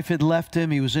 His wife had left him.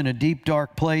 He was in a deep,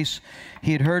 dark place.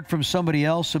 He had heard from somebody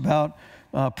else about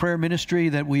prayer ministry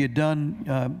that we had done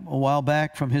a while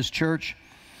back from his church.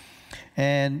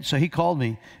 And so he called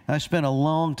me. I spent a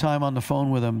long time on the phone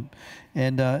with him.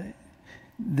 And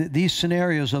these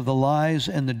scenarios of the lies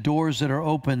and the doors that are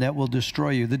open that will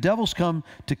destroy you. The devil's come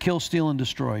to kill, steal, and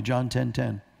destroy, John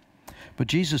 10:10. But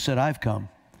Jesus said, I've come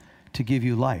to give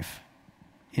you life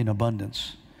in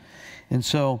abundance. And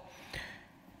so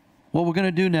what we're going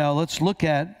to do now, let's look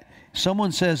at,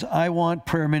 someone says, I want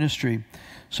prayer ministry.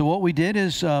 So what we did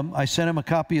is I sent him a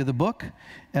copy of the book,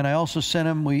 and I also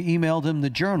we emailed him the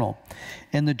journal.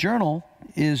 And the journal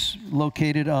is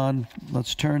located on,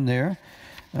 let's turn there.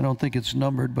 I don't think it's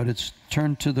numbered, but it's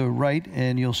turned to the right,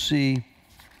 and you'll see,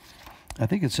 I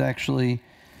think it's actually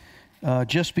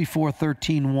just before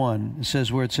 13:1. It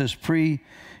says where it says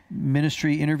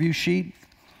pre-ministry interview sheet.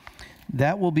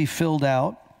 That will be filled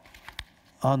out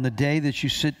on the day that you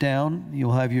sit down.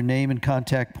 You'll have your name and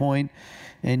contact point,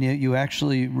 and you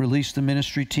actually release the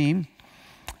ministry team.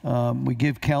 We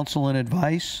give counsel and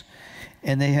advice,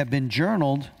 and they have been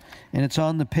journaled, and it's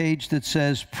on the page that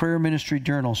says Prayer Ministry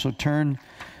Journal. So turn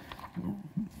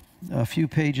a few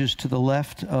pages to the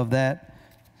left of that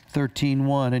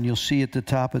 13:1, and you'll see at the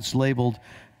top it's labeled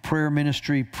Prayer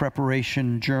Ministry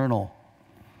Preparation Journal.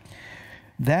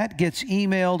 That gets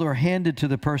emailed or handed to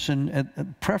the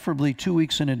person, preferably 2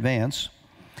 weeks in advance.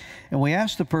 And we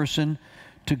ask the person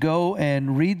to go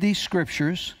and read these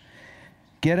scriptures,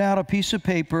 get out a piece of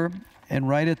paper and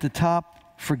write at the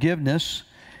top, forgiveness,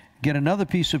 get another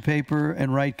piece of paper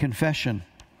and write confession.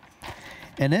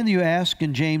 And then you ask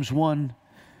in James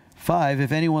 1:5,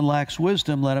 if anyone lacks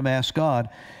wisdom, let him ask God.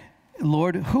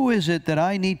 Lord, who is it that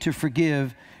I need to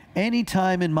forgive any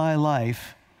time in my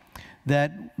life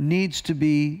that needs to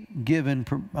be given?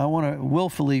 I want to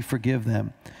willfully forgive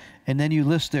them. And then you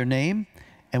list their name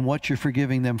and what you're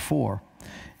forgiving them for.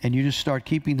 And you just start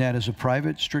keeping that as a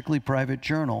private, strictly private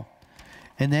journal.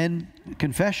 And then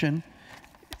confession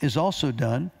is also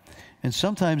done. And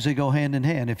sometimes they go hand in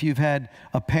hand. If you've had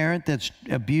a parent that's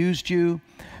abused you,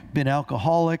 been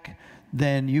alcoholic,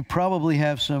 then you probably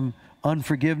have some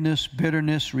unforgiveness,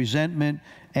 bitterness, resentment,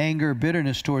 anger,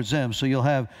 bitterness towards them. So you'll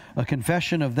have a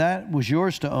confession of that was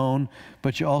yours to own,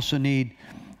 but you also need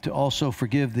to also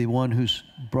forgive the one who's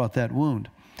brought that wound.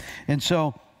 And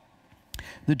so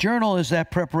the journal is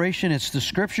that preparation. It's the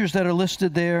scriptures that are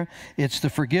listed there. It's the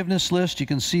forgiveness list. You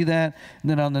can see that. And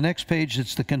then on the next page,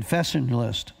 it's the confession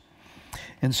list.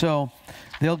 And so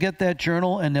they'll get that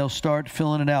journal and they'll start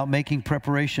filling it out, making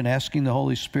preparation, asking the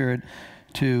Holy Spirit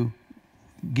to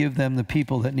give them the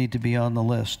people that need to be on the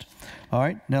list. All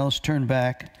right, now let's turn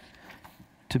back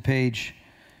to page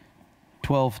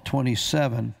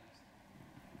 1227.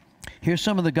 Here's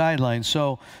some of the guidelines.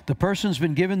 So the person's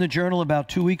been given the journal about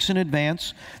 2 weeks in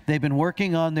advance. They've been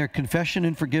working on their confession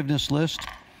and forgiveness list.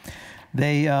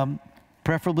 They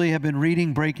preferably have been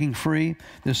reading Breaking Free.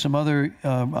 There's some other,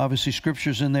 obviously,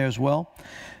 scriptures in there as well.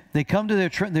 They come to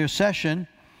their session,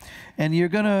 and you're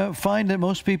going to find that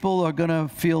most people are going to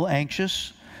feel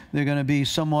anxious. They're going to be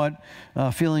somewhat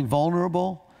feeling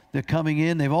vulnerable. They're coming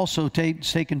in. They've also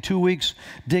taken 2 weeks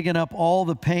digging up all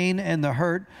the pain and the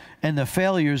hurt and the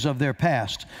failures of their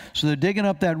past. So they're digging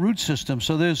up that root system.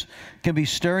 So can be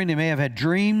stirring. They may have had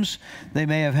dreams. They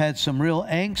may have had some real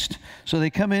angst. So they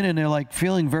come in and they're like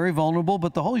feeling very vulnerable,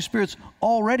 but the Holy Spirit's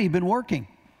already been working.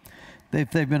 They've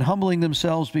been humbling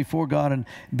themselves before God and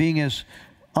being as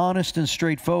honest and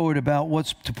straightforward about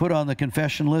what's to put on the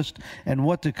confession list and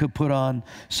what to put on.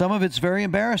 Some of it's very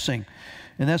embarrassing.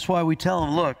 And that's why we tell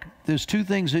them, look, there's two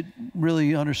things that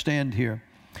really understand here.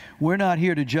 We're not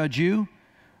here to judge you.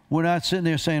 We're not sitting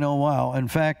there saying, oh, wow. In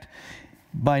fact,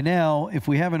 by now, if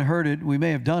we haven't heard it, we may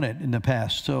have done it in the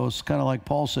past. So it's kind of like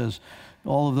Paul says,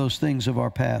 all of those things of our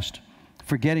past,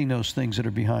 forgetting those things that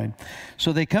are behind.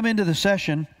 So they come into the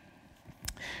session.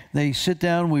 They sit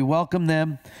down. We welcome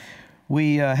them.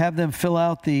 We have them fill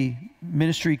out the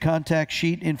ministry contact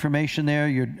sheet information there,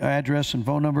 your address and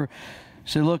phone number.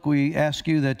 Say, look, we ask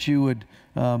you that you would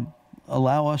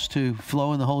allow us to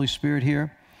flow in the Holy Spirit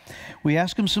here. We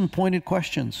ask them some pointed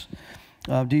questions.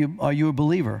 Are you a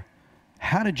believer?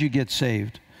 How did you get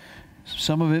saved?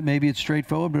 Some of it, maybe it's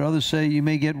straightforward, but others say you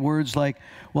may get words like,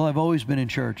 well, I've always been in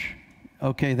church.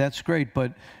 Okay, that's great,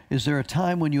 but is there a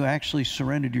time when you actually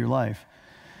surrendered your life?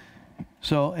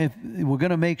 So if we're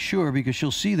going to make sure, because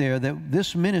you'll see there that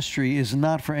this ministry is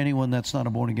not for anyone that's not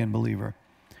a born-again believer.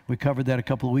 We covered that a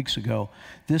couple of weeks ago.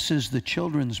 This is the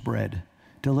children's bread.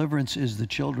 Deliverance is the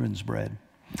children's bread.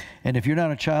 And if you're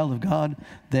not a child of God,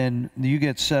 then you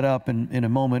get set up, and in a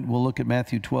moment we'll look at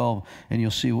Matthew 12 and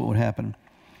you'll see what would happen.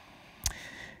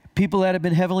 People that have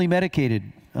been heavily medicated.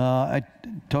 I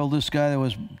told this guy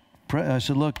I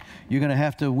said, look, you're going to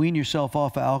have to wean yourself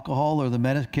off of alcohol or the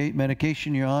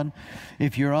medication you're on.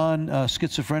 If you're on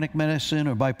schizophrenic medicine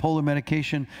or bipolar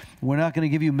medication, we're not going to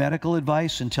give you medical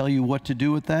advice and tell you what to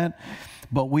do with that.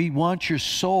 But we want your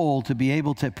soul to be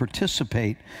able to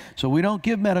participate. So we don't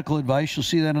give medical advice. You'll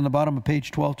see that on the bottom of page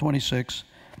 1226.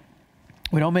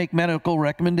 We don't make medical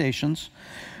recommendations,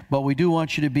 but we do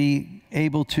want you to be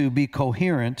able to be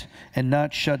coherent and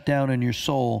not shut down in your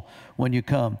soul when you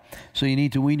come. So you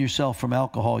need to wean yourself from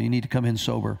alcohol. You need to come in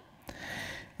sober.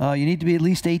 You need to be at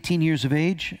least 18 years of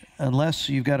age, unless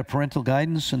you've got a parental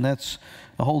guidance, and that's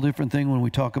a whole different thing when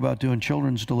we talk about doing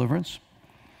children's deliverance.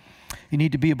 You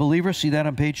need to be a believer. See that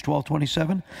on page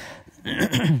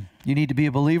 1227. You need to be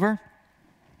a believer,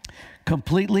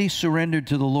 completely surrendered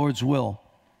to the Lord's will.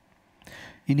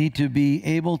 You need to be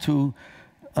able to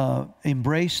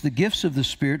embrace the gifts of the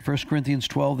Spirit, 1 Corinthians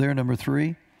 12 there, number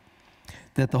 3,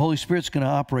 that the Holy Spirit's going to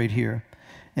operate here.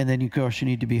 And then, of course, you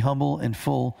need to be humble and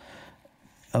full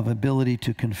of ability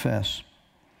to confess.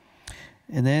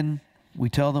 And then we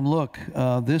tell them, look,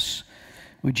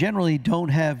 we generally don't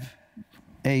have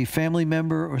a family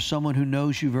member or someone who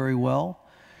knows you very well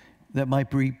that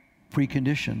might be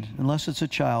preconditioned. Unless it's a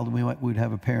child, we'd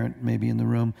have a parent maybe in the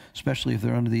room, especially if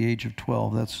they're under the age of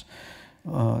 12. That's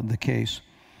the case.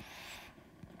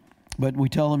 But we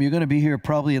tell them you're going to be here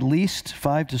probably at least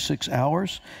 5 to 6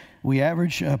 hours. We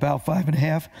average about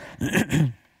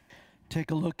 5.5. Take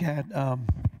a look at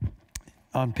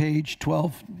on page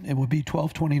 12, it would be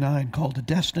 1229, called the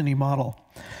Destiny Model,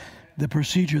 the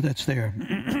procedure that's there.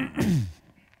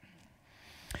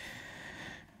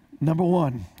 Number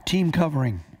 1, team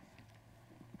covering.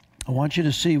 I want you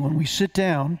to see when we sit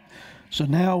down, so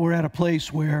now we're at a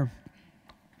place where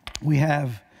we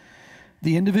have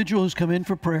the individual who's come in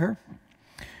for prayer.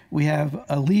 We have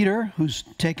a leader who's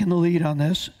taken the lead on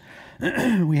this.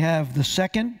 We have the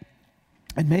second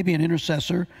and maybe an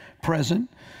intercessor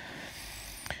present.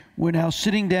 We're now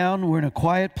sitting down. We're in a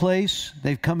quiet place.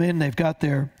 They've come in. They've got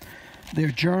their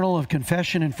journal of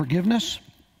confession and forgiveness.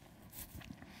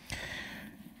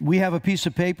 We have a piece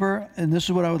of paper, and this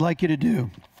is what I would like you to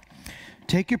do.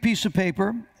 Take your piece of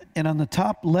paper, and on the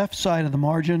top left side of the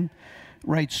margin,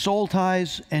 write soul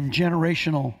ties and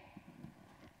generational.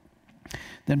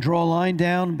 Then draw a line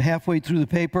down halfway through the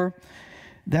paper.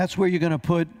 That's where you're going to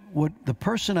put what the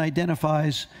person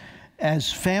identifies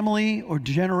as family or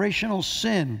generational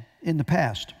sin in the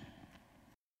past.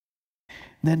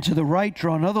 Then to the right,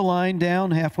 draw another line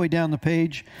down, halfway down the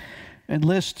page, and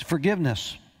list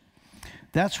forgiveness.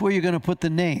 That's where you're going to put the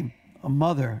name. A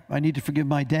mother, I need to forgive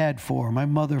my dad for, my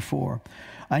mother for.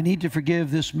 I need to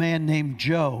forgive this man named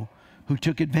Joe who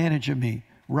took advantage of me,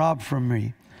 robbed from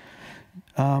me.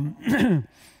 And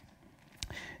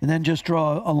then just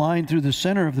draw a line through the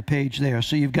center of the page there.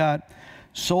 So you've got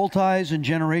soul ties and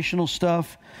generational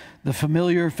stuff, the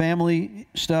familiar family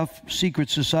stuff, secret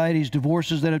societies,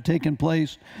 divorces that have taken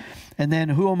place, and then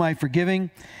who am I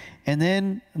forgiving? And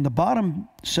then in the bottom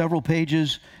several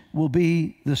pages will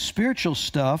be the spiritual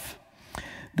stuff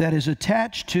that is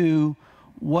attached to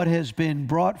what has been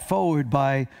brought forward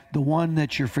by the one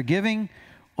that you're forgiving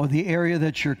or the area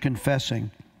that you're confessing.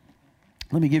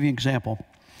 Let me give you an example.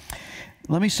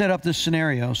 Let me set up this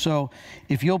scenario. So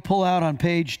if you'll pull out on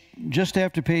page, just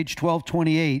after page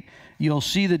 1228, you'll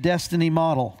see the destiny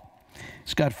model.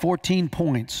 It's got 14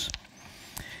 points.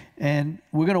 And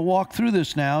we're going to walk through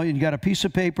this now. You got a piece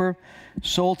of paper,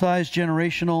 soul ties,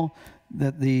 generational,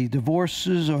 that the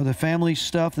divorces or the family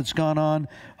stuff that's gone on,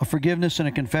 a forgiveness and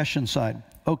a confession side.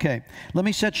 Okay, let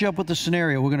me set you up with the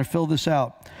scenario. We're going to fill this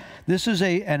out. This is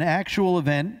an actual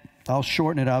event. I'll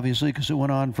shorten it, obviously, because it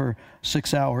went on for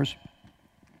 6 hours.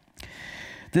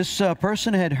 This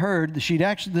person had heard,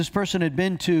 this person had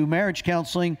been to marriage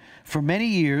counseling for many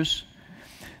years.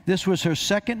 This was her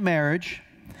second marriage.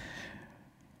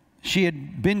 She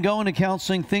had been going to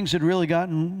counseling. Things had really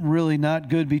gotten really not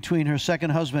good between her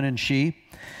second husband and she.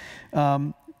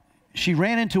 She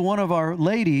ran into one of our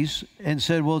ladies and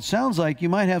said, well, it sounds like you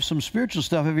might have some spiritual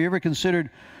stuff. Have you ever considered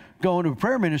going to a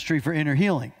prayer ministry for inner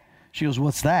healing? She goes,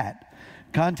 what's that?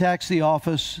 Contacts the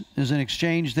office. There's an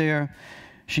exchange there.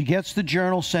 She gets the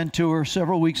journal sent to her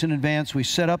several weeks in advance. We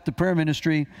set up the prayer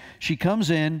ministry. She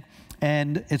comes in,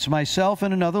 and it's myself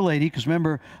and another lady, because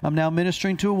remember, I'm now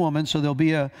ministering to a woman, so there'll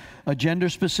be a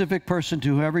gender-specific person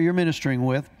to whoever you're ministering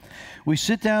with. We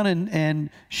sit down, and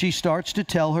she starts to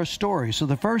tell her story. So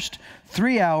the first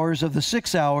 3 hours of the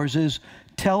 6 hours is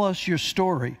tell us your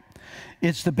story.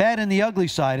 It's the bad and the ugly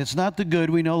side. It's not the good.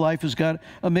 We know life has got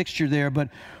a mixture there, but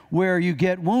where you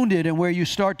get wounded and where you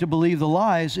start to believe the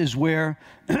lies is where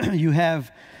you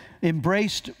have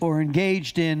embraced or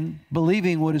engaged in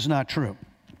believing what is not true.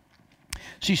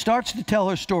 She starts to tell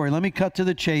her story. Let me cut to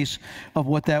the chase of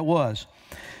what that was.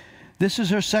 This is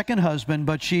her second husband,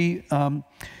 but she's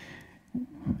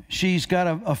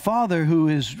got a father who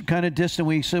is kind of distant.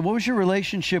 We said, what was your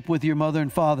relationship with your mother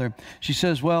and father? She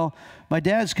says, well, my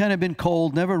dad's kind of been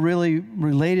cold, never really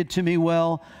related to me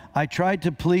well. I tried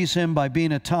to please him by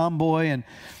being a tomboy, and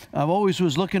I always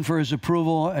was looking for his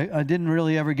approval. I didn't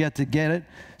really ever get it,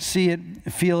 see it,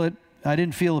 feel it. I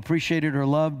didn't feel appreciated or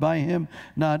loved by him.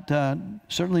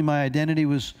 Certainly my identity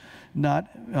was not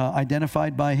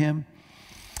identified by him.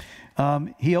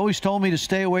 He always told me to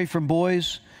stay away from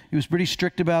boys. He was pretty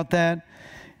strict about that.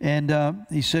 And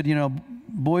he said, you know,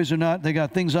 boys they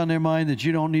got things on their mind that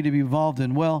you don't need to be involved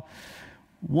in. Well,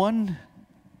 one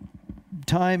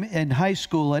time in high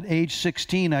school at age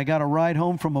 16, I got a ride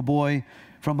home from a boy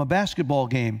from a basketball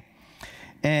game.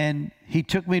 And he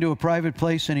took me to a private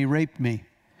place and he raped me.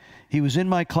 He was in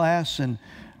my class and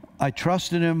I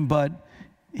trusted him, but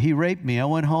he raped me. I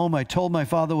went home. I told my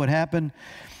father what happened.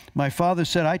 My father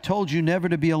said, I told you never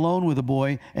to be alone with a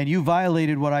boy, and you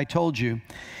violated what I told you.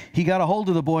 He got a hold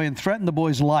of the boy and threatened the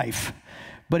boy's life.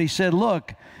 But he said,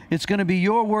 look, it's going to be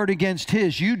your word against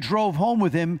his. You drove home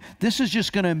with him. This is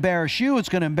just going to embarrass you. It's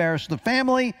going to embarrass the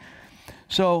family.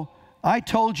 So I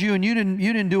told you, and you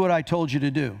didn't do what I told you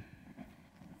to do.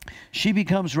 She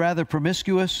becomes rather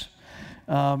promiscuous.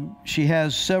 She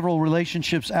has several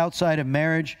relationships outside of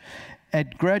marriage.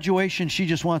 At graduation, she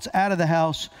just wants out of the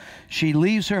house. She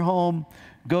leaves her home,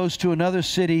 goes to another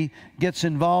city, gets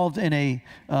involved in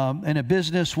a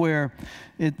business where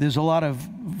there's a lot of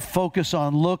focus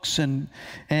on looks, and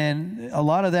a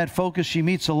lot of that focus, she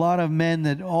meets a lot of men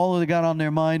that all they got on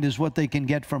their mind is what they can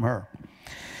get from her.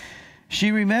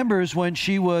 She remembers when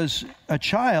she was a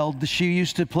child, she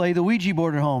used to play the Ouija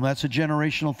board at home. That's a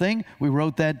generational thing. We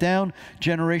wrote that down,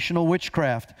 generational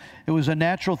witchcraft. It was a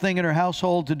natural thing in her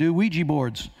household to do Ouija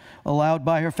boards, allowed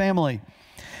by her family.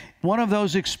 One of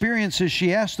those experiences,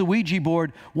 she asked the Ouija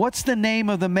board, what's the name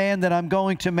of the man that I'm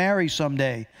going to marry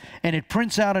someday? And it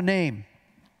prints out a name.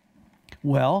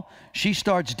 Well, she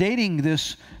starts dating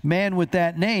this man with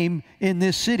that name in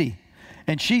this city.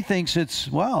 And she thinks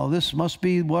wow, this must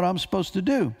be what I'm supposed to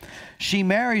do. She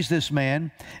marries this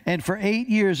man, and for 8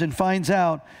 years, and finds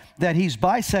out that he's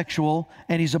bisexual,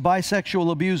 and he's a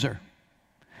bisexual abuser.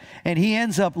 And he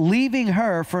ends up leaving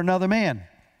her for another man.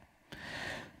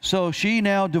 So she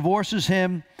now divorces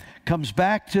him, comes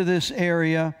back to this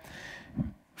area,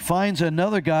 finds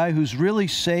another guy who's really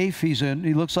safe. He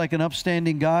looks like an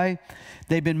upstanding guy.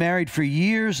 They've been married for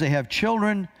years. They have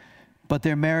children, but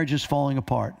their marriage is falling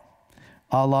apart.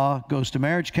 Allah goes to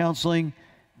marriage counseling,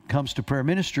 comes to prayer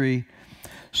ministry.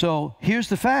 So here's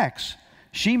the facts.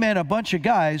 She met a bunch of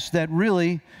guys that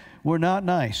really were not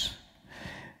nice.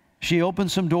 She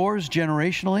opened some doors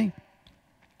generationally.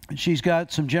 She's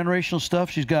got some generational stuff.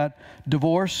 She's got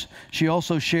divorce. She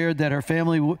also shared that her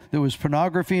family, there was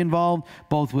pornography involved,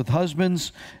 both with the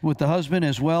husband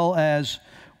as well as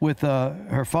with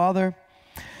her father.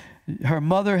 Her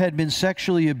mother had been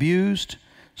sexually abused.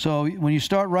 So when you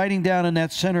start writing down in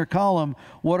that center column,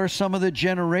 what are some of the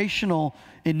generational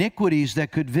iniquities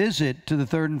that could visit to the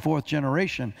third and fourth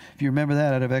generation? If you remember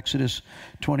that out of Exodus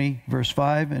 20, verse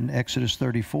 5, and Exodus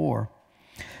 34.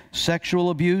 Sexual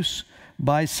abuse,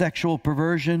 bisexual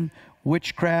perversion,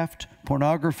 witchcraft,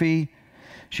 pornography.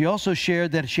 She also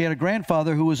shared that she had a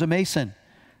grandfather who was a Mason,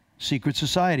 secret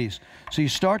societies. So you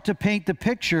start to paint the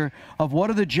picture of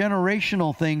what are the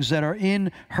generational things that are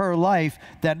in her life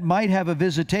that might have a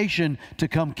visitation to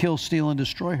come kill, steal, and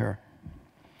destroy her.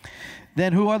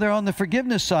 Then who are there on the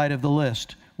forgiveness side of the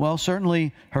list? Well,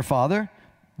 certainly her father,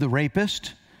 the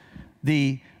rapist,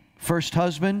 the first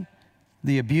husband,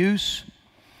 the abuse.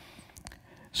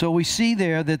 So we see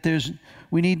there that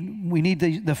we need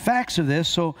the facts of this.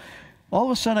 So all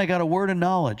of a sudden I got a word of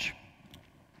knowledge.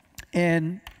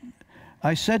 And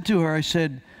I said to her, she's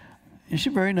a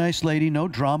very nice lady, no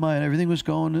drama, and everything was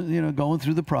going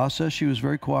through the process. She was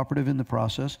very cooperative in the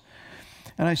process.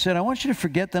 And I said, I want you to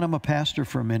forget that I'm a pastor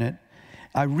for a minute.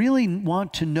 I really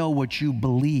want to know what you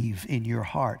believe in your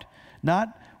heart,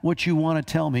 not what you want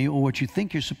to tell me or what you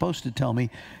think you're supposed to tell me.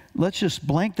 Let's just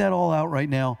blank that all out right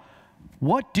now.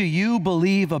 What do you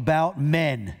believe about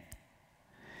men?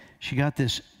 She got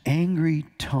this angry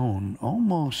tone,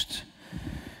 almost,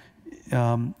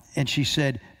 and she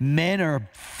said, men are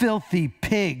filthy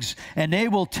pigs, and they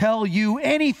will tell you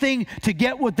anything to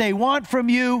get what they want from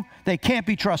you. They can't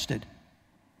be trusted.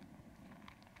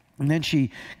 And then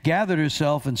she gathered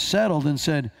herself and settled and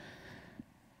said,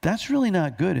 that's really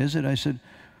not good, is it? I said,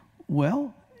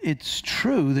 well, it's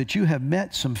true that you have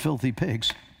met some filthy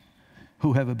pigs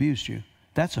who have abused you.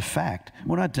 That's a fact.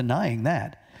 We're not denying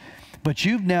that. But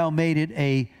you've now made it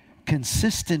a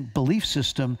consistent belief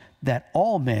system that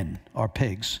all men are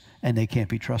pigs and they can't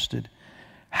be trusted.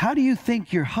 How do you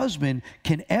think your husband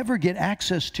can ever get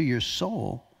access to your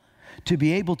soul to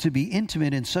be able to be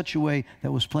intimate in such a way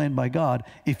that was planned by God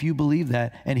if you believe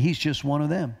that and he's just one of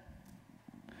them?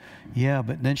 Yeah,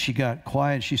 but then she got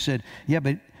quiet. She said, yeah,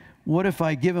 but what if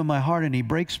I give him my heart and he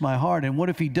breaks my heart? And what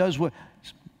if he does what?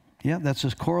 Yeah, that's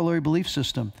a corollary belief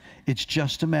system. It's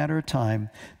just a matter of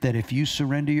time that if you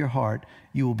surrender your heart,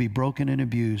 you will be broken and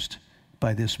abused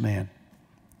by this man.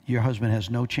 Your husband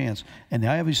has no chance. And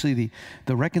obviously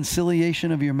the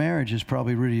reconciliation of your marriage is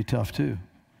probably really tough too.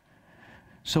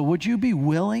 So would you be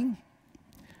willing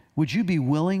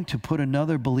to put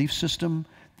another belief system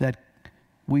that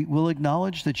we will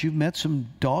acknowledge that you've met some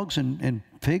dogs and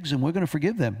pigs and we're going to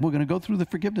forgive them. We're going to go through the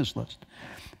forgiveness list.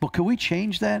 But can we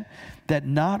change that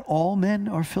not all men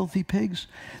are filthy pigs?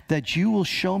 That you will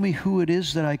show me who it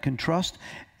is that I can trust.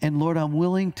 And Lord, I'm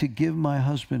willing to give my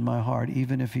husband my heart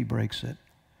even if he breaks it.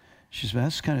 She said,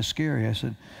 that's kind of scary. I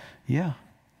said, yeah,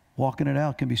 walking it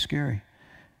out can be scary.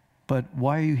 But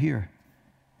why are you here?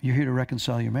 You're here to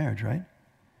reconcile your marriage, right?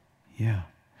 Yeah.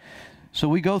 So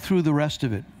we go through the rest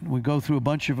of it. We go through a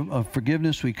bunch of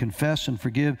forgiveness. We confess and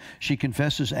forgive. She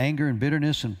confesses anger and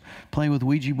bitterness and playing with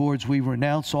Ouija boards. We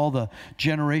renounce all the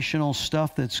generational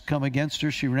stuff that's come against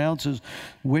her. She renounces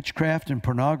witchcraft and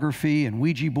pornography and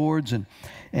Ouija boards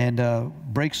and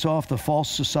breaks off the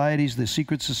false societies, the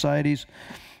secret societies,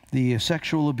 the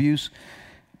sexual abuse.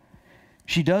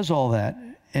 She does all that.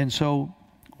 And so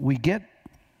we get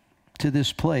to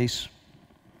this place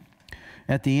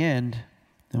at the end.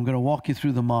 I'm going to walk you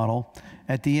through the model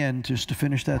at the end, just to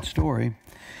finish that story.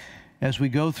 As we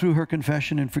go through her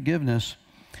confession and forgiveness,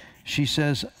 she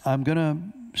says, I'm going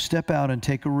to step out and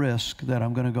take a risk that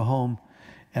I'm going to go home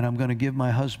and I'm going to give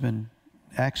my husband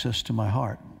access to my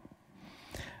heart.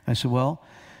 I said, well,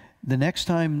 the next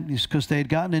time, because they had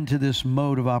gotten into this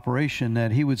mode of operation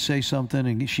that he would say something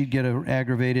and she'd get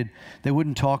aggravated. They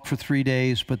wouldn't talk for 3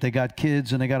 days, but they got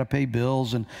kids and they got to pay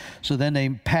bills. And so then they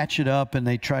patch it up and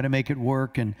they try to make it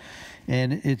work and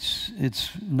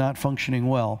it's not functioning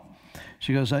well.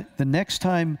 She goes, the next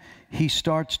time he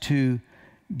starts to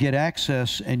get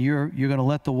access and you're going to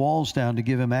let the walls down to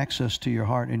give him access to your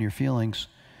heart and your feelings,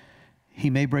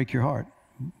 he may break your heart,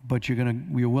 but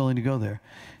you're willing to go there.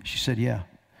 She said, yeah.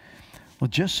 Well,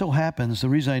 it just so happens, the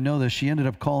reason I know this, she ended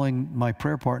up calling my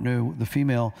prayer partner, the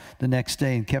female, the next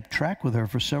day and kept track with her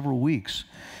for several weeks.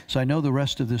 So I know the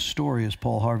rest of this story, as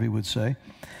Paul Harvey would say.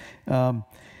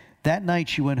 That night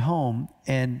she went home,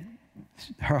 and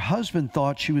her husband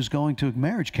thought she was going to a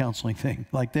marriage counseling thing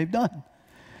like they've done.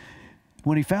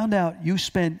 When he found out you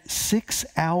spent 6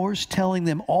 hours telling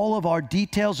them all of our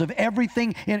details of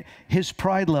everything, and his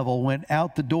pride level went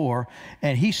out the door,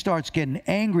 and he starts getting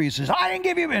angry. He says, I didn't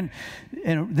give you,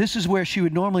 and this is where she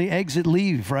would normally exit,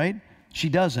 leave, right? She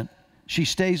doesn't. She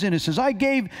stays in and says, I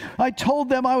told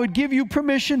them I would give you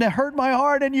permission to hurt my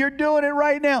heart, and you're doing it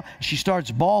right now. She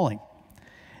starts bawling.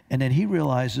 And then he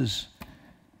realizes,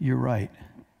 you're right.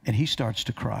 And he starts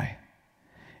to cry.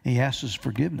 And he asks his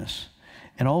forgiveness.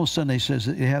 And all of a sudden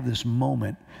they have this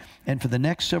moment. And for the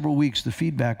next several weeks, the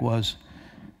feedback was,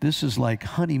 this is like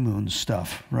honeymoon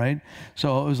stuff, right?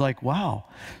 So it was like, wow.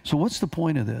 So what's the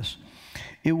point of this?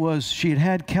 It was, she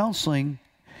had counseling,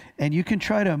 and you can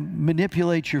try to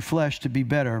manipulate your flesh to be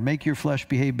better, make your flesh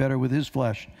behave better with his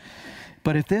flesh.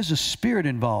 But if there's a spirit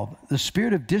involved, the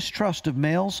spirit of distrust of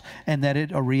males, and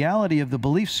that a reality of the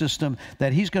belief system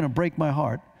that he's going to break my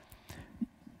heart,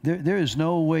 there is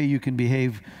no way you can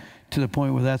behave to the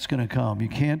point where that's going to come. You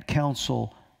can't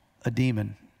counsel a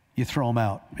demon. You throw him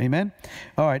out. Amen?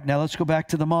 All right, now let's go back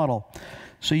to the model.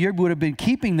 So you would have been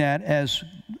keeping that as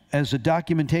a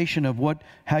documentation of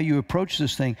how you approach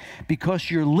this thing, because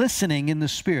you're listening in the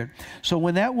spirit. So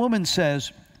when that woman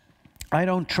says, I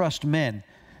don't trust men,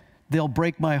 they'll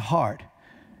break my heart,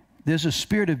 there's a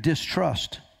spirit of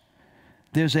distrust.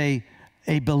 There's a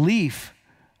belief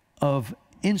of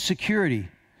insecurity,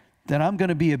 that I'm going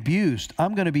to be abused.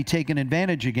 I'm going to be taken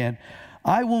advantage again.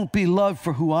 I won't be loved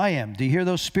for who I am. Do you hear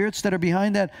those spirits that are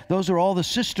behind that? Those are all the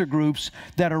sister groups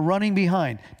that are running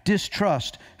behind.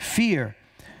 Distrust, fear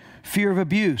of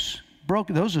abuse,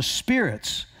 broken. Those are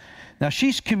spirits. Now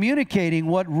she's communicating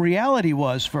what reality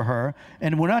was for her,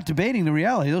 and we're not debating the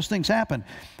reality. Those things happen.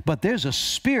 But there's a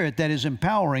spirit that is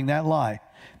empowering that lie.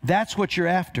 That's what you're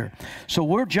after. So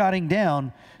we're jotting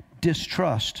down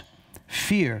distrust,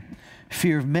 fear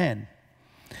of men,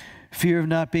 fear of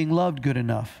not being loved good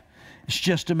enough. It's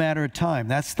just a matter of time.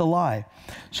 That's the lie.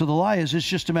 So the lie is, it's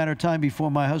just a matter of time before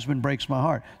my husband breaks my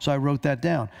heart. So I wrote that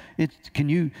down. Can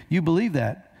you believe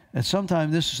that? And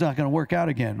sometime this is not going to work out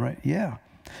again, right? Yeah.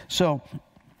 So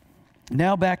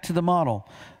now back to the model.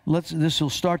 This will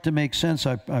start to make sense,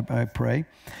 I pray.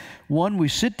 One, we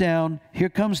sit down. Here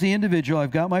comes the individual.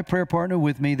 I've got my prayer partner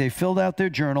with me. They filled out their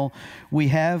journal. We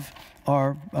have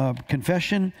our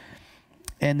confession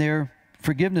and their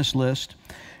forgiveness list.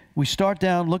 We start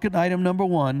down, look at item number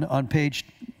 1 on page,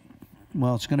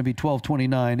 it's going to be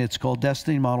 1229. It's called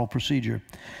Destiny Model Procedure.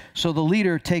 So the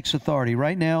leader takes authority.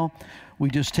 Right now,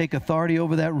 we just take authority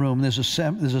over that room. There's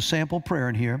a sample prayer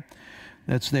in here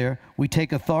that's there. We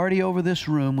take authority over this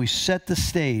room. We set the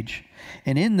stage.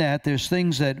 And in that, there's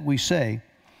things that we say.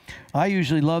 I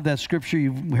usually love that scripture.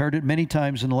 You've heard it many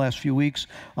times in the last few weeks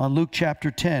on Luke chapter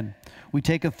 10. We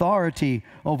take authority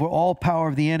over all power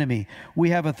of the enemy. We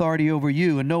have authority over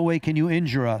you. In no way can you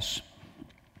injure us.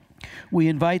 We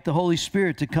invite the Holy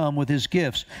Spirit to come with his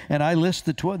gifts. And I list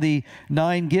the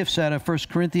 9 gifts out of 1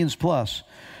 Corinthians plus.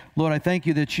 Lord, I thank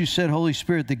you that you said, Holy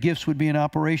Spirit, the gifts would be in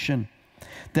operation,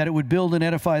 that it would build and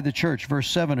edify the church. Verse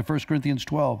 7 of 1 Corinthians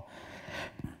 12.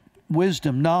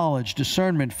 Wisdom, knowledge,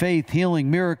 discernment, faith,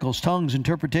 healing, miracles, tongues,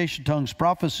 interpretation, tongues,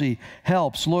 prophecy,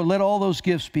 helps. Lord, let all those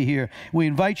gifts be here. We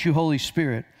invite you, Holy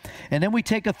Spirit. And then we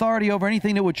take authority over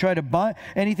anything that would try to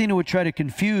anything that would try to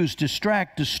confuse,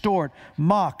 distract, distort,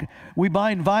 mock. We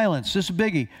bind violence. This is a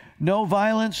biggie. No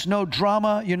violence, no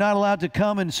drama. You're not allowed to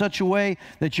come in such a way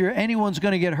that anyone's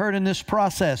going to get hurt in this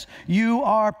process. You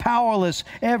are powerless.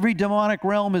 Every demonic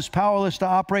realm is powerless to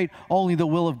operate. Only the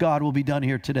will of God will be done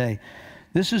here today.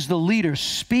 This is the leader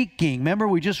speaking. Remember,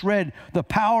 we just read the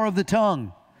power of the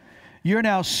tongue. You're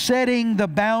now setting the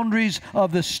boundaries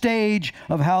of the stage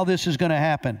of how this is going to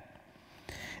happen.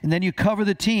 And then you cover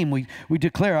the team. We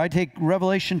declare, I take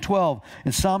Revelation 12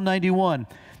 and Psalm 91,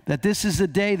 that this is the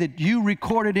day that you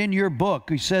recorded in your book.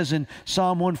 He says in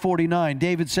Psalm 149,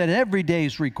 David said, every day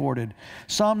is recorded.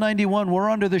 Psalm 91, we're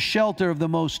under the shelter of the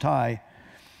Most High.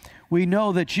 We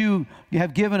know that you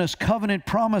have given us covenant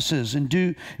promises in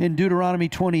Deuteronomy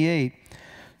 28.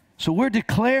 So we're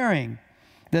declaring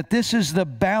that this is the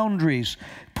boundaries,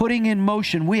 putting in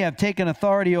motion. We have taken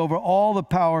authority over all the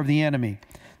power of the enemy.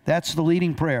 That's the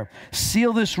leading prayer.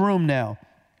 Seal this room now.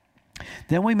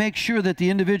 Then we make sure that the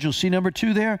individual, see number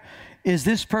 2 there, is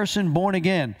this person born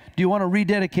again? Do you want to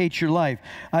rededicate your life?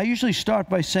 I usually start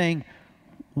by saying,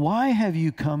 why have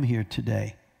you come here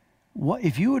today? What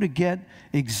if you were to get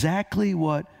exactly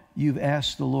what you've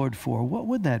asked the Lord for, what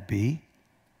would that be?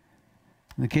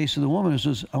 In the case of the woman, it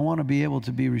says, I want to be able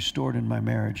to be restored in my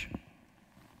marriage.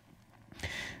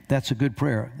 That's a good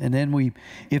prayer. And then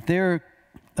if they're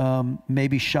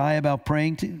maybe shy about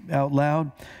praying out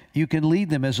loud, you can lead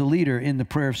them as a leader in the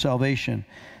prayer of salvation.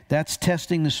 That's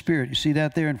testing the Spirit. You see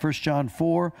that there in 1 John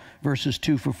 4, verses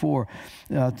 2 through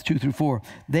 4.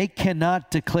 They cannot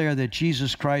declare that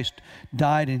Jesus Christ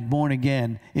died and born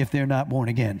again if they're not born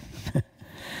again.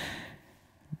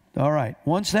 All right.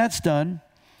 Once that's done,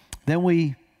 then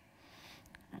we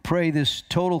pray this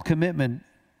total commitment,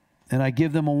 and I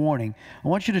give them a warning. I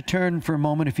want you to turn for a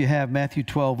moment, if you have, Matthew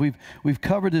 12. We've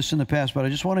covered this in the past, but I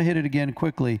just want to hit it again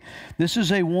quickly. This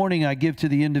is a warning I give to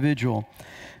the individual.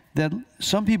 That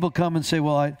some people come and say,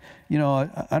 well,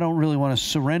 I don't really want to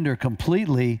surrender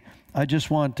completely. I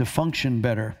just want to function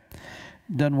better.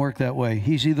 Doesn't work that way.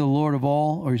 He's either Lord of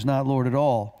all or he's not Lord at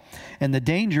all. And the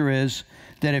danger is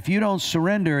that if you don't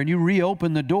surrender and you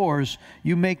reopen the doors,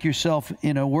 you make yourself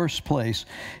in a worse place.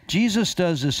 Jesus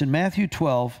does this in Matthew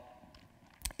 12.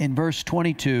 In verse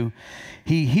 22,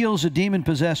 he heals a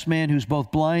demon-possessed man who's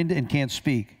both blind and can't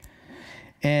speak.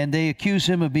 And they accuse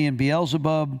him of being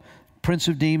Beelzebub, prince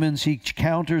of demons. He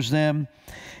counters them.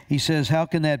 He says, how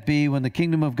can that be? When the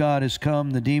kingdom of God has come,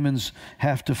 the demons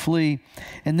have to flee.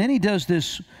 And then he does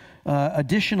this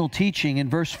additional teaching in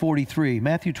verse 43,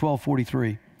 Matthew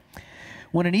 12:43.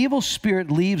 When an evil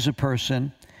spirit leaves a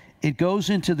person, it goes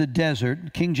into the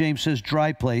desert. King James says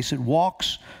dry place. It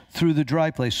walks through the dry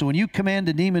place. So when you command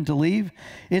a demon to leave,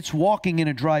 it's walking in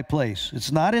a dry place.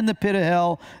 It's not in the pit of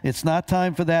hell. It's not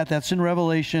time for that. That's in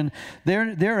Revelation.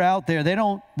 They're out there.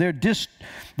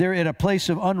 They're at a place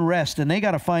of unrest, and they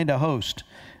got to find a host.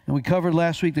 And we covered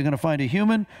last week, they're going to find a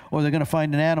human or they're going to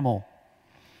find an animal.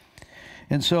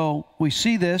 And so we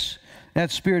see this.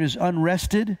 That spirit is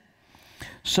unrested.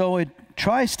 So it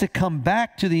tries to come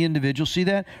back to the individual. See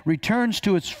that? Returns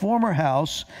to its former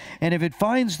house. And if it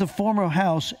finds the former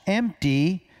house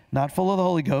empty, not full of the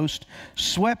Holy Ghost,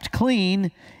 swept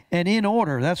clean and in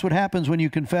order. That's what happens when you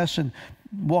confess and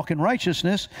walk in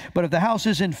righteousness. But if the house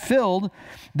isn't filled,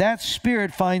 that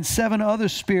spirit finds 7 other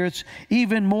spirits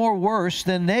even more worse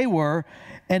than they were.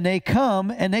 And they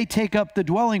come and they take up the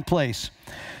dwelling place.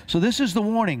 So this is the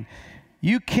warning.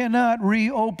 You cannot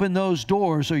reopen those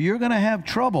doors or you're going to have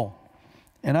trouble.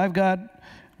 And I've got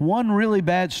one really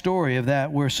bad story of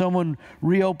that where someone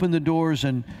reopened the doors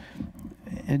and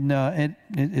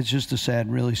it's just a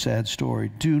sad, really sad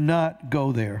story. Do not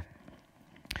go there.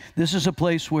 This is a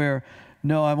place where,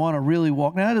 no, I want to really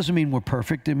walk. Now, that doesn't mean we're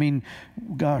perfect. I mean,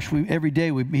 gosh, every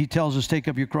day he tells us, take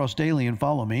up your cross daily and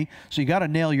follow me. So you got to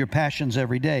nail your passions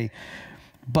every day.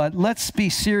 But let's be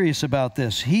serious about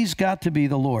this. He's got to be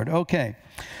the Lord. Okay,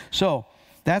 so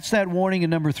that's that warning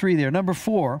in number 3 there. Number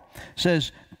 4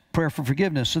 says prayer for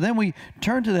forgiveness. So then we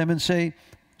turn to them and say,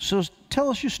 so tell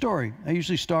us your story. I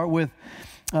usually start with,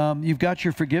 you've got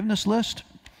your forgiveness list.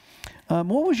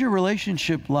 What was your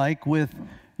relationship like with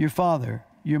your father,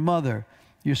 your mother,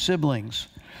 your siblings?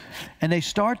 And they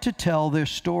start to tell their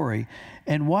story.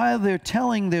 And while they're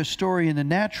telling their story in the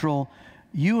natural,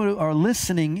 you are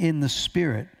listening in the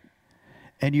Spirit,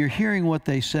 and you're hearing what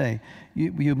they say.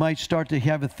 You might start to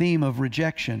have a theme of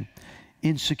rejection,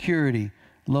 insecurity,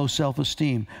 low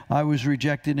self-esteem. I was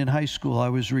rejected in high school. I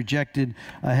was rejected.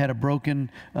 I had a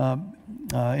broken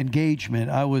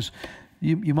engagement.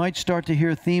 You might start to hear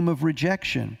a theme of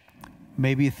rejection,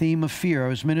 maybe a theme of fear. I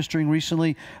was ministering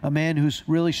recently a man who's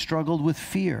really struggled with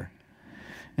fear.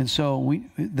 And so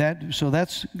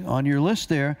that's on your list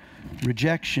there,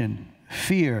 rejection,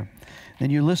 fear.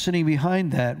 Then you're listening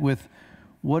behind that with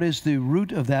what is the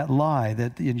root of that lie,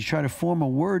 and you try to form a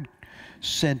word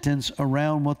sentence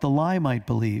around what the lie might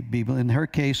be. In her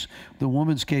case, the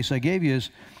woman's case I gave you is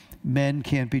men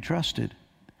can't be trusted.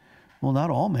 Well,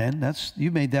 not all men. You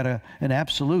made that an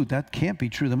absolute. That can't be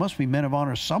true. There must be men of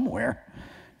honor somewhere.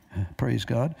 Praise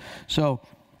God. So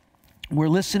we're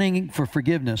listening for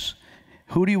forgiveness.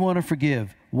 Who do you want to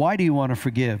forgive? Why do you want to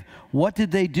forgive? What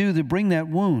did they do to bring that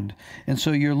wound? And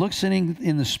so you're listening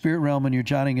in the spirit realm and you're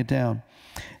jotting it down.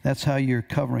 That's how you're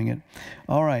covering it.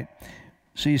 All right.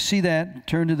 So you see that.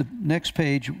 Turn to the next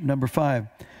page, number 5.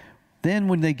 Then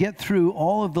when they get through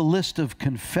all of the list of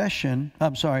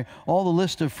all the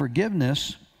list of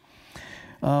forgiveness,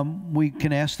 we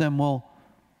can ask them, well,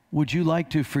 would you like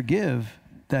to forgive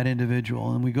that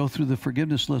individual? And we go through the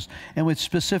forgiveness list. And it's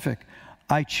specific.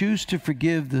 I choose to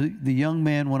forgive the young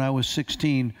man when I was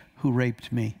 16 who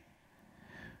raped me,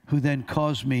 who then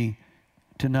caused me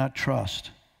to not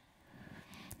trust.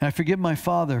 And I forgive my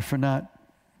father for not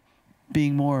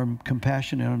being more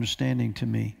compassionate and understanding to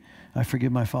me. I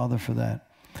forgive my father for that.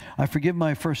 I forgive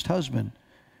my first husband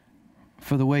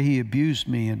for the way he abused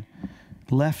me and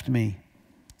left me.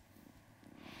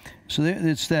 So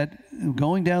it's that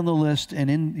going down the list,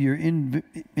 and you're in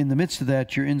the midst of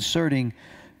that, you're inserting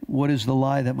what is the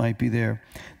lie that might be there.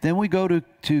 Then we go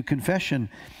to confession.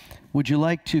 Would you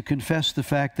like to confess the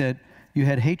fact that you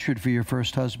had hatred for your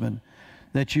first husband,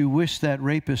 that you wish that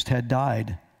rapist had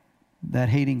died? That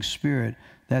hating spirit,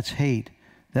 that's hate.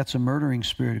 That's a murdering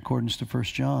spirit according to 1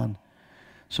 John.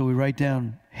 So we write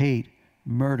down hate,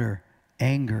 murder,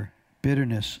 anger,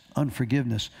 bitterness,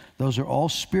 unforgiveness. Those are all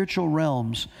spiritual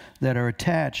realms that are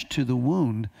attached to the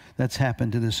wound that's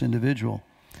happened to this individual.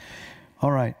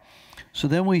 All right. So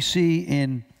then we see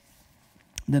in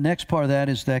the next part of that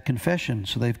is that confession.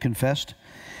 So they've confessed.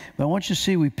 But I want you to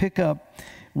see we pick up,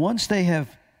 once they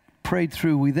have prayed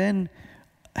through, we then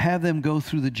have them go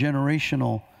through the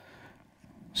generational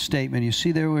statement. You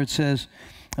see there where it says,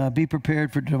 be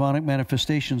prepared for demonic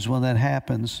manifestations when that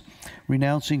happens,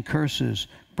 renouncing curses,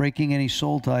 breaking any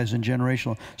soul ties, and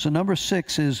generational. So number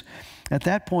 6 is, at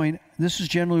that point, this is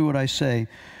generally what I say,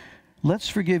 let's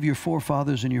forgive your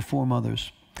forefathers and your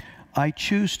foremothers. I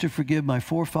choose to forgive my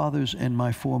forefathers and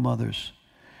my foremothers,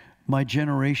 my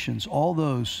generations, all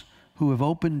those who have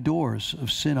opened doors of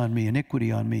sin on me,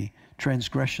 iniquity on me,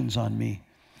 transgressions on me.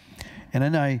 And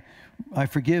then I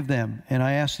forgive them, and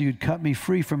I ask that you'd cut me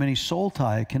free from any soul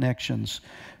tie connections,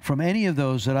 from any of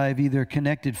those that I've either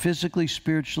connected physically,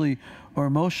 spiritually, or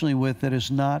emotionally with that has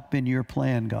not been your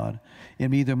plan, God,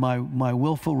 in either my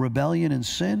willful rebellion and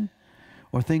sin,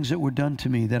 or things that were done to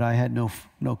me that I had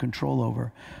no control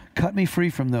over. Cut me free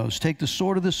from those. Take the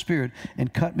sword of the Spirit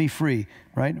and cut me free,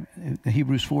 right?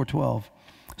 Hebrews 4:12,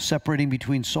 separating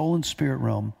between soul and spirit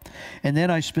realm. And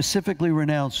then I specifically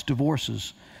renounce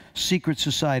divorces, secret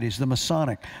societies, the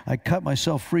Masonic. I cut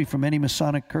myself free from any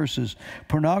Masonic curses,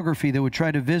 pornography that would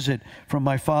try to visit from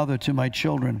my father to my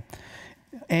children,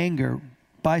 anger,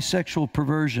 bisexual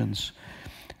perversions.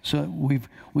 So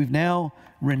we've now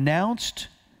renounced,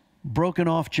 broken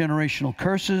off generational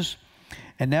curses,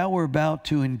 and now we're about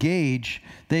to engage.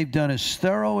 They've done as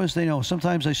thorough as they know.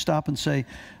 Sometimes I stop and say,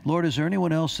 Lord, is there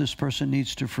anyone else this person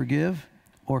needs to forgive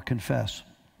or confess?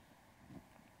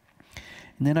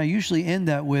 And then I usually end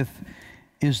that with,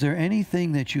 is there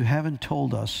anything that you haven't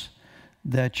told us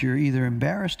that you're either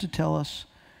embarrassed to tell us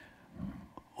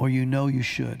or you know you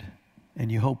should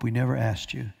and you hope we never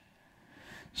asked you?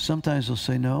 Sometimes they'll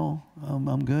say, no,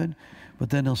 I'm good. But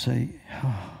then they'll say,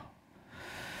 oh,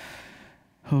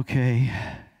 okay.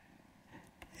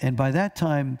 And by that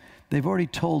time, they've already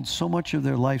told so much of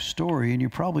their life story, and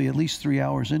you're probably at least 3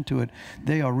 hours into it.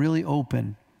 They are really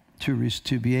open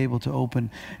to be able to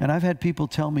open. And I've had people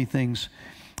tell me things.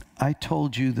 I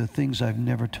told you the things I've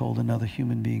never told another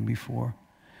human being before.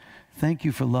 Thank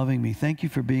you for loving me. Thank you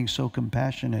for being so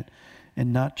compassionate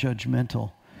and not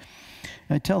judgmental.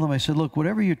 And I tell them, I said, look,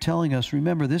 whatever you're telling us,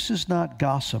 remember, this is not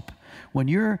gossip. When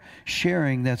you're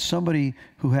sharing that somebody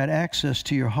who had access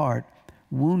to your heart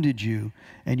wounded you,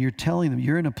 and you're telling them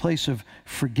you're in a place of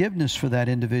forgiveness for that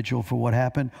individual for what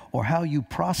happened or how you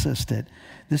processed it,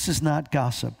 this is not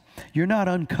gossip. You're not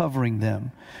uncovering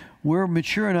them. We're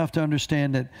mature enough to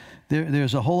understand that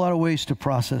there's a whole lot of ways to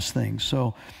process things.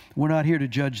 So we're not here to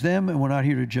judge them, and we're not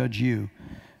here to judge you.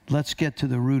 Let's get to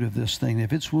the root of this thing.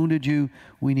 If it's wounded you,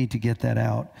 we need to get that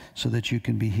out so that you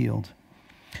can be healed.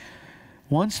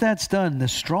 Once that's done, the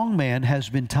strong man has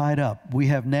been tied up. We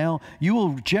have now, you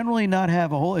will generally not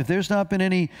have a whole, if there's not been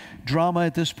any drama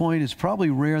at this point, it's probably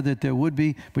rare that there would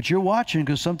be, but you're watching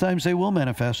because sometimes they will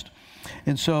manifest.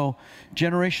 And so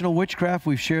generational witchcraft,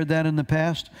 we've shared that in the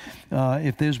past.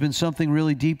 If there's been something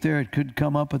really deep there, it could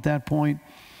come up at that point.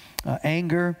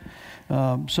 Anger.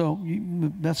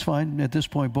 That's fine at this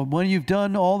point. But when you've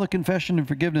done all the confession and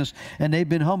forgiveness and they've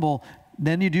been humble,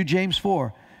 then you do James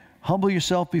 4. Humble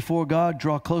yourself before God,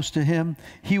 draw close to Him.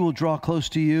 He will draw close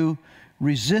to you.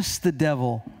 Resist the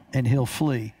devil and he'll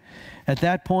flee. At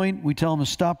that point, we tell them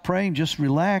to stop praying, just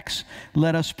relax,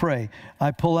 let us pray.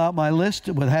 I pull out my list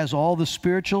that has all the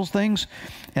spiritual things,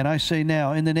 and I say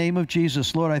now, in the name of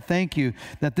Jesus, Lord, I thank you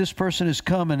that this person has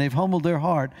come and they've humbled their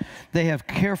heart. They have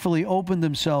carefully opened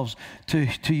themselves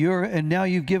to your, and now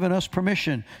you've given us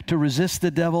permission to resist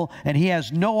the devil, and he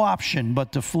has no option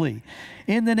but to flee.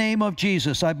 In the name of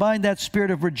Jesus, I bind that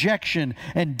spirit of rejection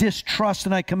and distrust,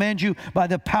 and I command you by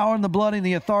the power and the blood and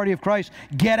the authority of Christ,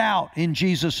 get out in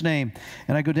Jesus' name.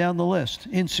 And I go down the list.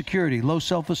 Insecurity, low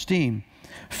self-esteem,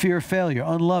 fear of failure,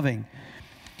 unloving.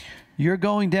 You're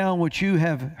going down what you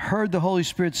have heard the Holy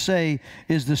Spirit say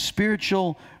is the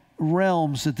spiritual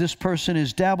realms that this person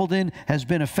has dabbled in, has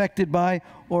been affected by,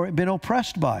 or been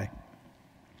oppressed by.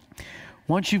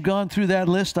 Once you've gone through that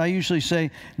list, I usually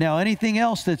say, now anything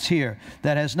else that's here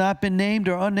that has not been named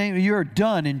or unnamed, you're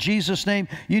done in Jesus' name.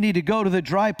 You need to go to the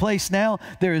dry place now.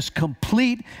 There is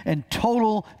complete and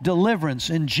total deliverance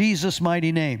in Jesus'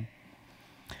 mighty name.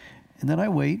 And then I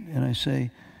wait and I say,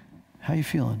 how you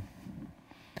feeling?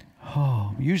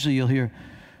 Oh, usually you'll hear,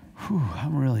 whew,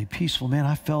 I'm really peaceful. Man,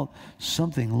 I felt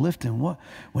something lifting. What?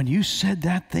 When you said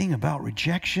that thing about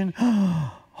rejection,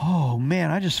 oh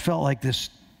man, I just felt like this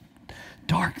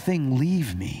dark thing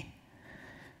leave me.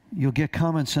 You'll get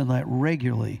comments on that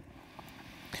regularly.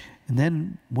 And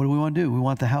then what do we want to do? We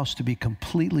want the house to be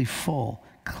completely full,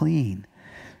 clean.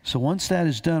 So once that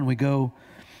is done, we go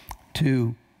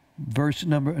to verse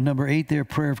number 8 there,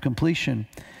 prayer of completion.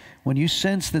 When you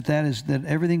sense that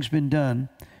everything's been done,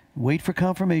 wait for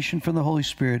confirmation from the Holy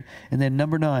Spirit. And then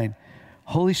number 9,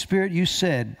 Holy Spirit, you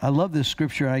said, I love this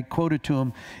scripture, I quoted to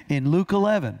him in Luke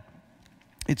 11.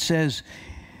 It says,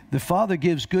 the Father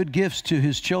gives good gifts to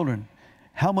his children.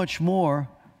 How much more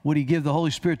would he give the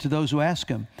Holy Spirit to those who ask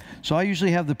him? So I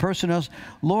usually have the person else,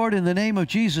 Lord, in the name of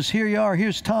Jesus, here you are.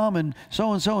 Here's Tom and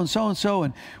so-and-so and so-and-so,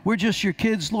 and we're just your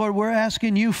kids, Lord. We're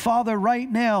asking you, Father, right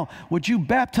now, would you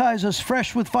baptize us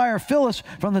fresh with fire? Fill us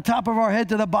from the top of our head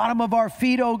to the bottom of our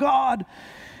feet, oh God.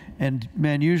 And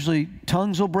man, usually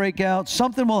tongues will break out.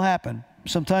 Something will happen.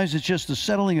 Sometimes it's just the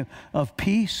settling of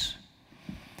peace.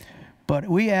 But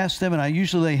we asked them, and I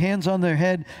usually lay hands on their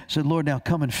head, said, Lord, now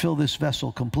come and fill this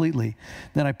vessel completely.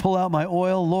 Then I pull out my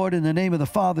oil, Lord, in the name of the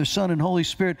Father, Son, and Holy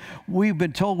Spirit. We've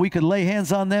been told we could lay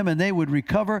hands on them and they would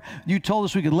recover. You told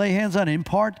us we could lay hands on and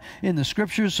impart in the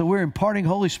Scriptures, so we're imparting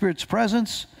Holy Spirit's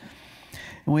presence.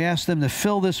 And we ask them to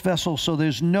fill this vessel so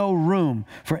there's no room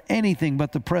for anything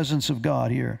but the presence of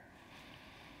God here.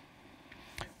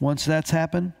 Once that's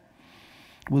happened,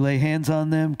 we lay hands on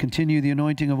them, continue the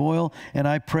anointing of oil, and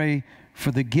I pray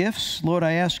for the gifts. Lord,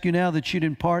 I ask you now that you'd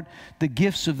impart the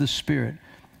gifts of the Spirit,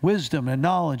 wisdom and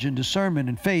knowledge and discernment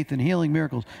and faith and healing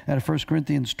miracles out of 1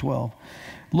 Corinthians 12.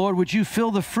 Lord, would you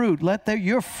fill the fruit? Let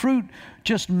your fruit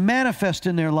just manifest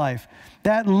in their life.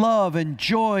 That love and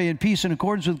joy and peace in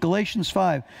accordance with Galatians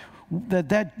 5.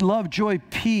 That love, joy,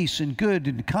 peace, and good,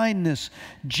 and kindness,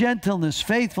 gentleness,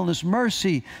 faithfulness,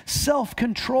 mercy,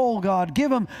 self-control, God. Give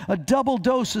them a double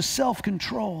dose of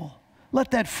self-control.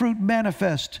 Let that fruit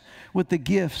manifest with the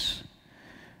gifts.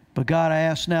 But God, I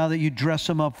ask now that you dress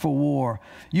them up for war.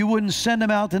 You wouldn't send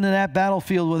them out into that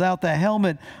battlefield without the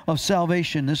helmet of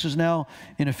salvation. This is now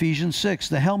in Ephesians 6,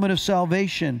 the helmet of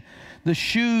salvation, the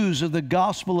shoes of the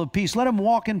gospel of peace. Let them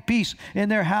walk in peace in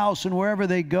their house and wherever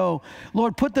they go.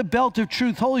 Lord, put the belt of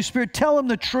truth. Holy Spirit, tell them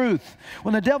the truth.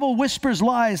 When the devil whispers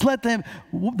lies, let them,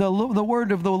 the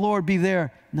word of the Lord be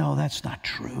there. No, that's not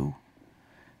true.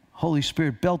 Holy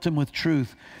Spirit, belt them with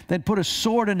truth. Then put a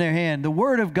sword in their hand, the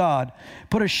word of God.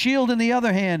 Put a shield in the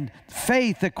other hand,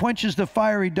 faith that quenches the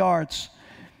fiery darts,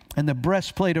 and the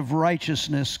breastplate of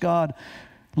righteousness. God,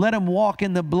 let them walk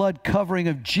in the blood covering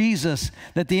of Jesus,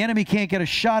 that the enemy can't get a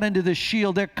shot into the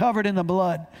shield. They're covered in the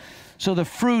blood. So the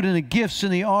fruit and the gifts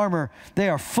and the armor, they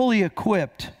are fully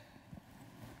equipped.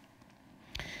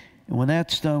 And when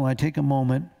that's done, I take a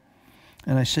moment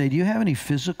and I say, do you have any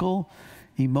physical,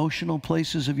 emotional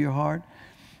places of your heart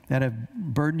that have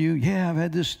burdened you? Yeah, I've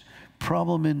had this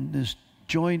problem in this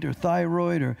joint or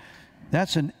thyroid, or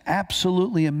that's an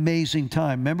absolutely amazing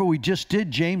time. Remember, we just did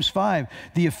James 5.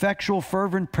 The effectual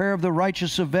fervent prayer of the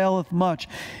righteous availeth much.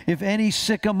 If any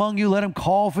sick among you, let him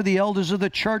call for the elders of the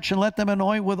church and let them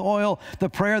anoint with oil. The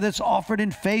prayer that's offered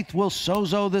in faith will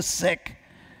sozo the sick.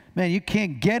 Man, you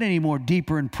can't get any more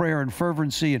deeper in prayer and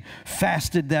fervency, and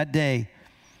fasted that day.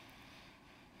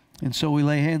 And so we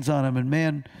lay hands on him, and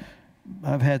man,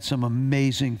 I've had some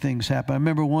amazing things happen. I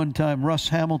remember one time, Russ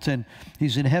Hamilton,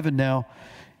 he's in heaven now.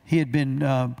 He had been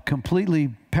completely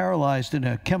paralyzed in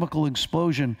a chemical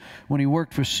explosion when he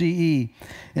worked for CE,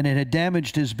 and it had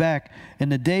damaged his back.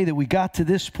 And the day that we got to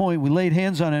this point, we laid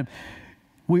hands on him,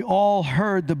 we all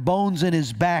heard the bones in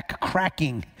his back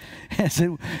cracking. He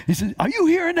said, are you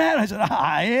hearing that? I said,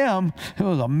 I am. It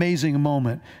was an amazing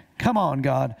moment. Come on,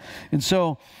 God. And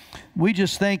so we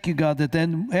just thank you, God, that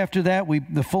then after that,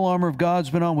 the full armor of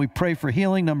God's been on. We pray for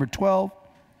healing, number 12.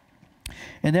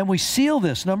 And then we seal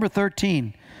this, number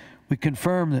 13. We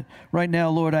confirm that right now,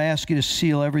 Lord, I ask you to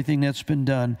seal everything that's been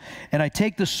done. And I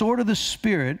take the sword of the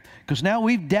Spirit, because now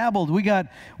we've dabbled. We got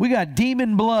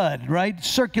demon blood, right,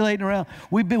 circulating around.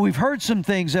 We've heard some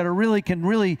things that can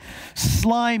really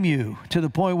slime you to the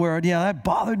point where, yeah, that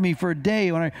bothered me for a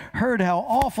day when I heard how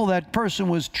awful that person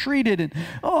was treated, and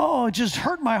oh, it just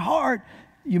hurt my heart.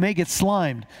 you may get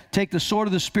slimed. Take the sword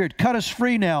of the Spirit. Cut us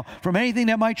free now from anything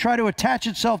that might try to attach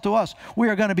itself to us. We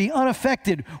are going to be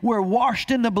unaffected. We're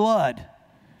washed in the blood.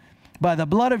 By the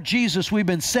blood of Jesus, we've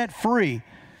been set free.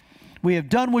 We have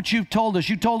done what you've told us.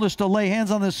 You told us to lay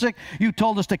hands on the sick. You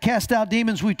told us to cast out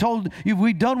demons. We've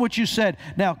done what you said.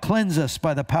 Now cleanse us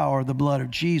by the power of the blood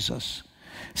of Jesus.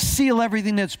 Seal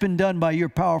everything that's been done by your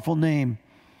powerful name.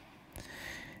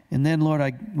 And then,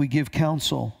 Lord, we give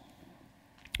counsel.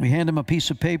 We hand them a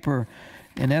piece of paper,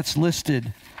 and that's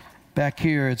listed back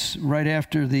here. It's right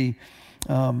after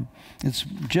it's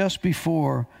just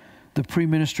before the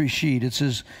pre-ministry sheet. It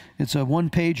says, it's a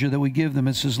one-pager that we give them.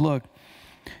 It says, look,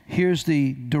 here's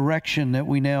the direction that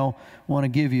we now want to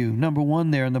give you. Number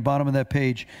one there in the bottom of that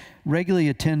page, regularly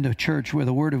attend a church where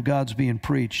the Word of God's being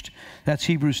preached. That's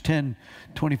Hebrews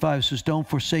 10:25. It says, don't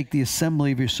forsake the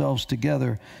assembly of yourselves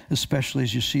together, especially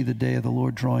as you see the day of the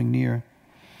Lord drawing near.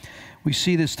 We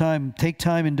see this time, take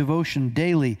time in devotion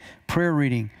daily, prayer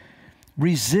reading.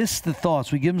 Resist the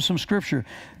thoughts. We give them some scripture.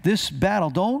 This battle,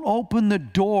 don't open the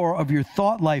door of your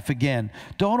thought life again.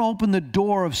 Don't open the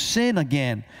door of sin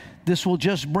again. This will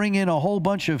just bring in a whole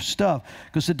bunch of stuff.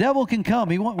 Because the devil can come.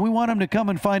 We want him to come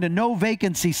and find a no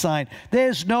vacancy sign.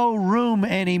 There's no room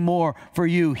anymore for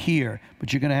you here.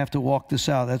 But you're going to have to walk this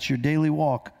out. That's your daily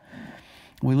walk.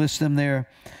 We list them there.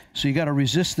 So you got to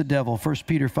resist the devil. 1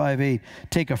 Peter 5:8.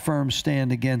 Take a firm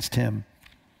stand against him.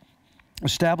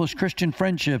 Establish Christian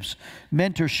friendships,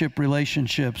 mentorship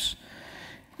relationships.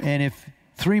 And if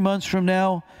 3 months from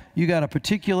now you got a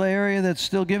particular area that's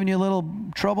still giving you a little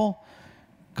trouble,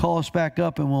 call us back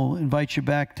up and we'll invite you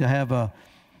back to have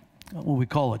what we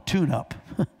call a tune-up.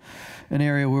 An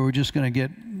area where we're just going to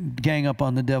gang up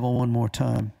on the devil one more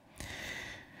time.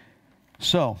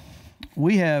 So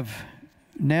we have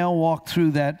now walked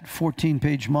through that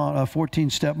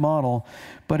 14-step model,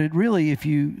 but it really, if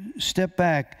you step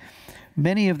back,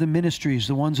 many of the ministries,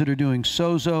 the ones that are doing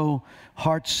Sozo,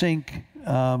 Heart Sync,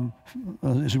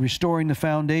 is restoring the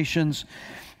foundations,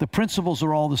 the principles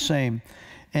are all the same.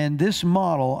 And this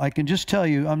model, I can just tell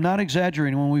you, I'm not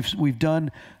exaggerating, when we've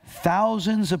done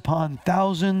thousands upon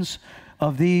thousands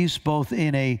of these, both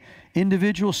in a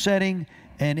individual setting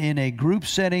and in a group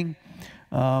setting.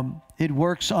 It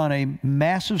works on a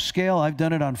massive scale. I've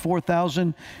done it on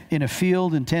 4,000 in a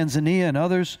field in Tanzania and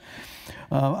others.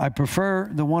 I prefer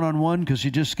the one-on-one because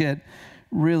you just get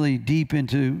really deep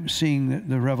into seeing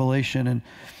the revelation.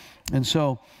 And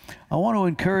so I want to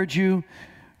encourage you,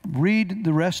 read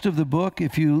the rest of the book.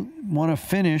 If you want to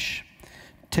finish,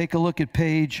 take a look at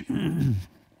page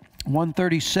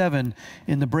 137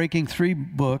 in the Breaking Free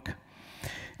book.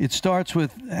 It starts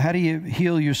with how do you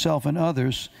heal yourself and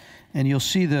others, and you'll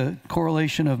see the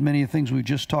correlation of many of the things we've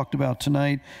just talked about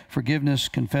tonight: forgiveness,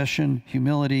 confession,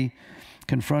 humility,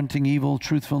 confronting evil,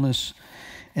 truthfulness.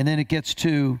 And then it gets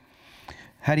to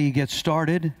how do you get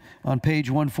started on page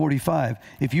 145.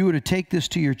 If you were to take this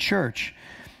to your church,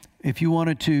 if you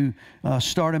wanted to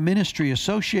start a ministry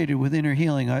associated with inner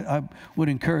healing, I would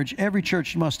encourage every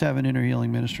church must have an inner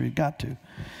healing ministry. Got to.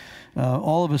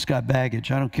 All of us got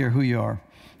baggage. I don't care who you are.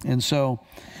 And so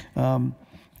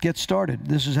get started.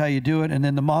 This is how you do it. And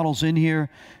then the model's in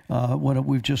here, what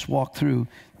we've just walked through,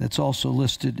 that's also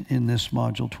listed in this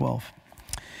module 12.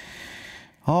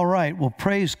 All right. Well,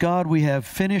 praise God. We have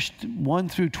finished 1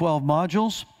 through 12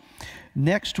 modules.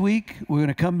 Next week, we're going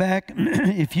to come back.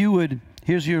 If you would,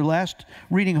 here's your last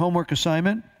reading homework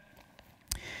assignment.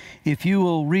 If you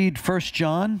will read 1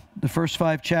 John, the first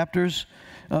 5 chapters.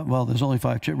 There's only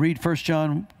 5. Read 1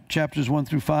 John chapters 1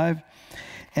 through 5.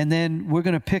 And then we're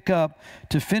going to pick up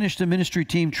to finish the ministry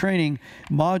team training.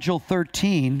 Module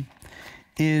 13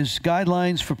 is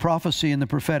guidelines for prophecy and the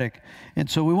prophetic. And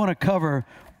so we want to cover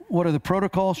what are the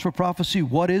protocols for prophecy,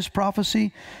 what is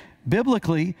prophecy.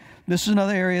 Biblically, this is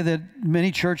another area that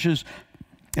many churches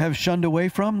have shunned away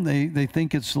from. They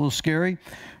think it's a little scary.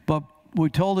 But we're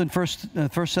told in 1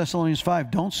 Thessalonians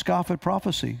 5, don't scoff at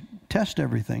prophecy. Test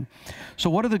everything. So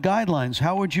what are the guidelines?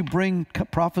 How would you bring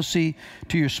prophecy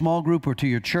to your small group or to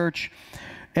your church?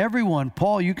 Everyone,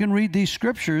 Paul, you can read these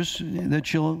scriptures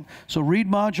so read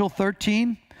module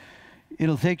 13.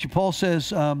 It'll take you, Paul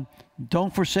says,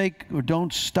 don't forsake or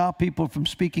don't stop people from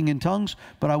speaking in tongues,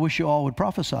 but I wish you all would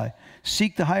prophesy.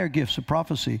 Seek the higher gifts of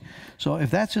prophecy. So if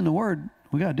that's in the Word,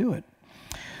 we got to do it.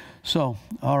 So,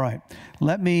 all right.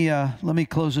 Let me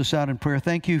close this out in prayer.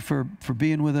 Thank you for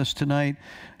being with us tonight.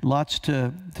 Lots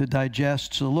to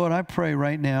digest. So, Lord, I pray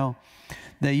right now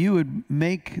that you would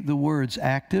make the words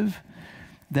active,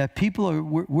 that people are,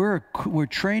 we're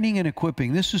training and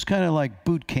equipping. This is kind of like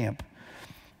boot camp.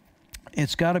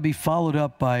 It's got to be followed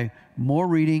up by more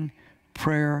reading,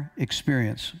 prayer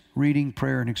experience, reading,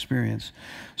 prayer, and experience.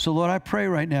 So Lord, I pray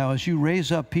right now as you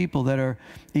raise up people that are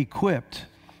equipped.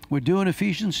 We're doing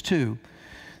Ephesians 2.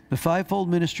 The fivefold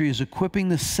ministry is equipping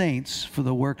the saints for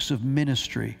the works of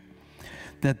ministry,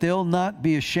 that they'll not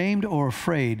be ashamed or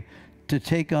afraid to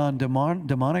take on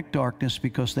demonic darkness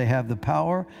because they have the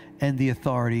power and the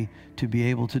authority to be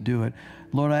able to do it.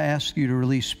 Lord, I ask you to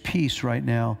release peace right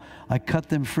now. I cut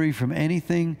them free from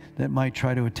anything that might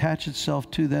try to attach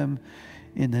itself to them.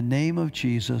 In the name of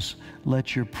Jesus,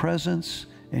 let your presence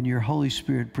and your Holy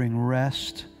Spirit bring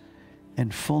rest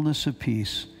and fullness of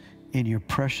peace in your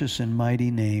precious and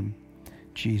mighty name,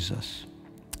 Jesus.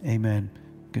 Amen.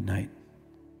 Good night.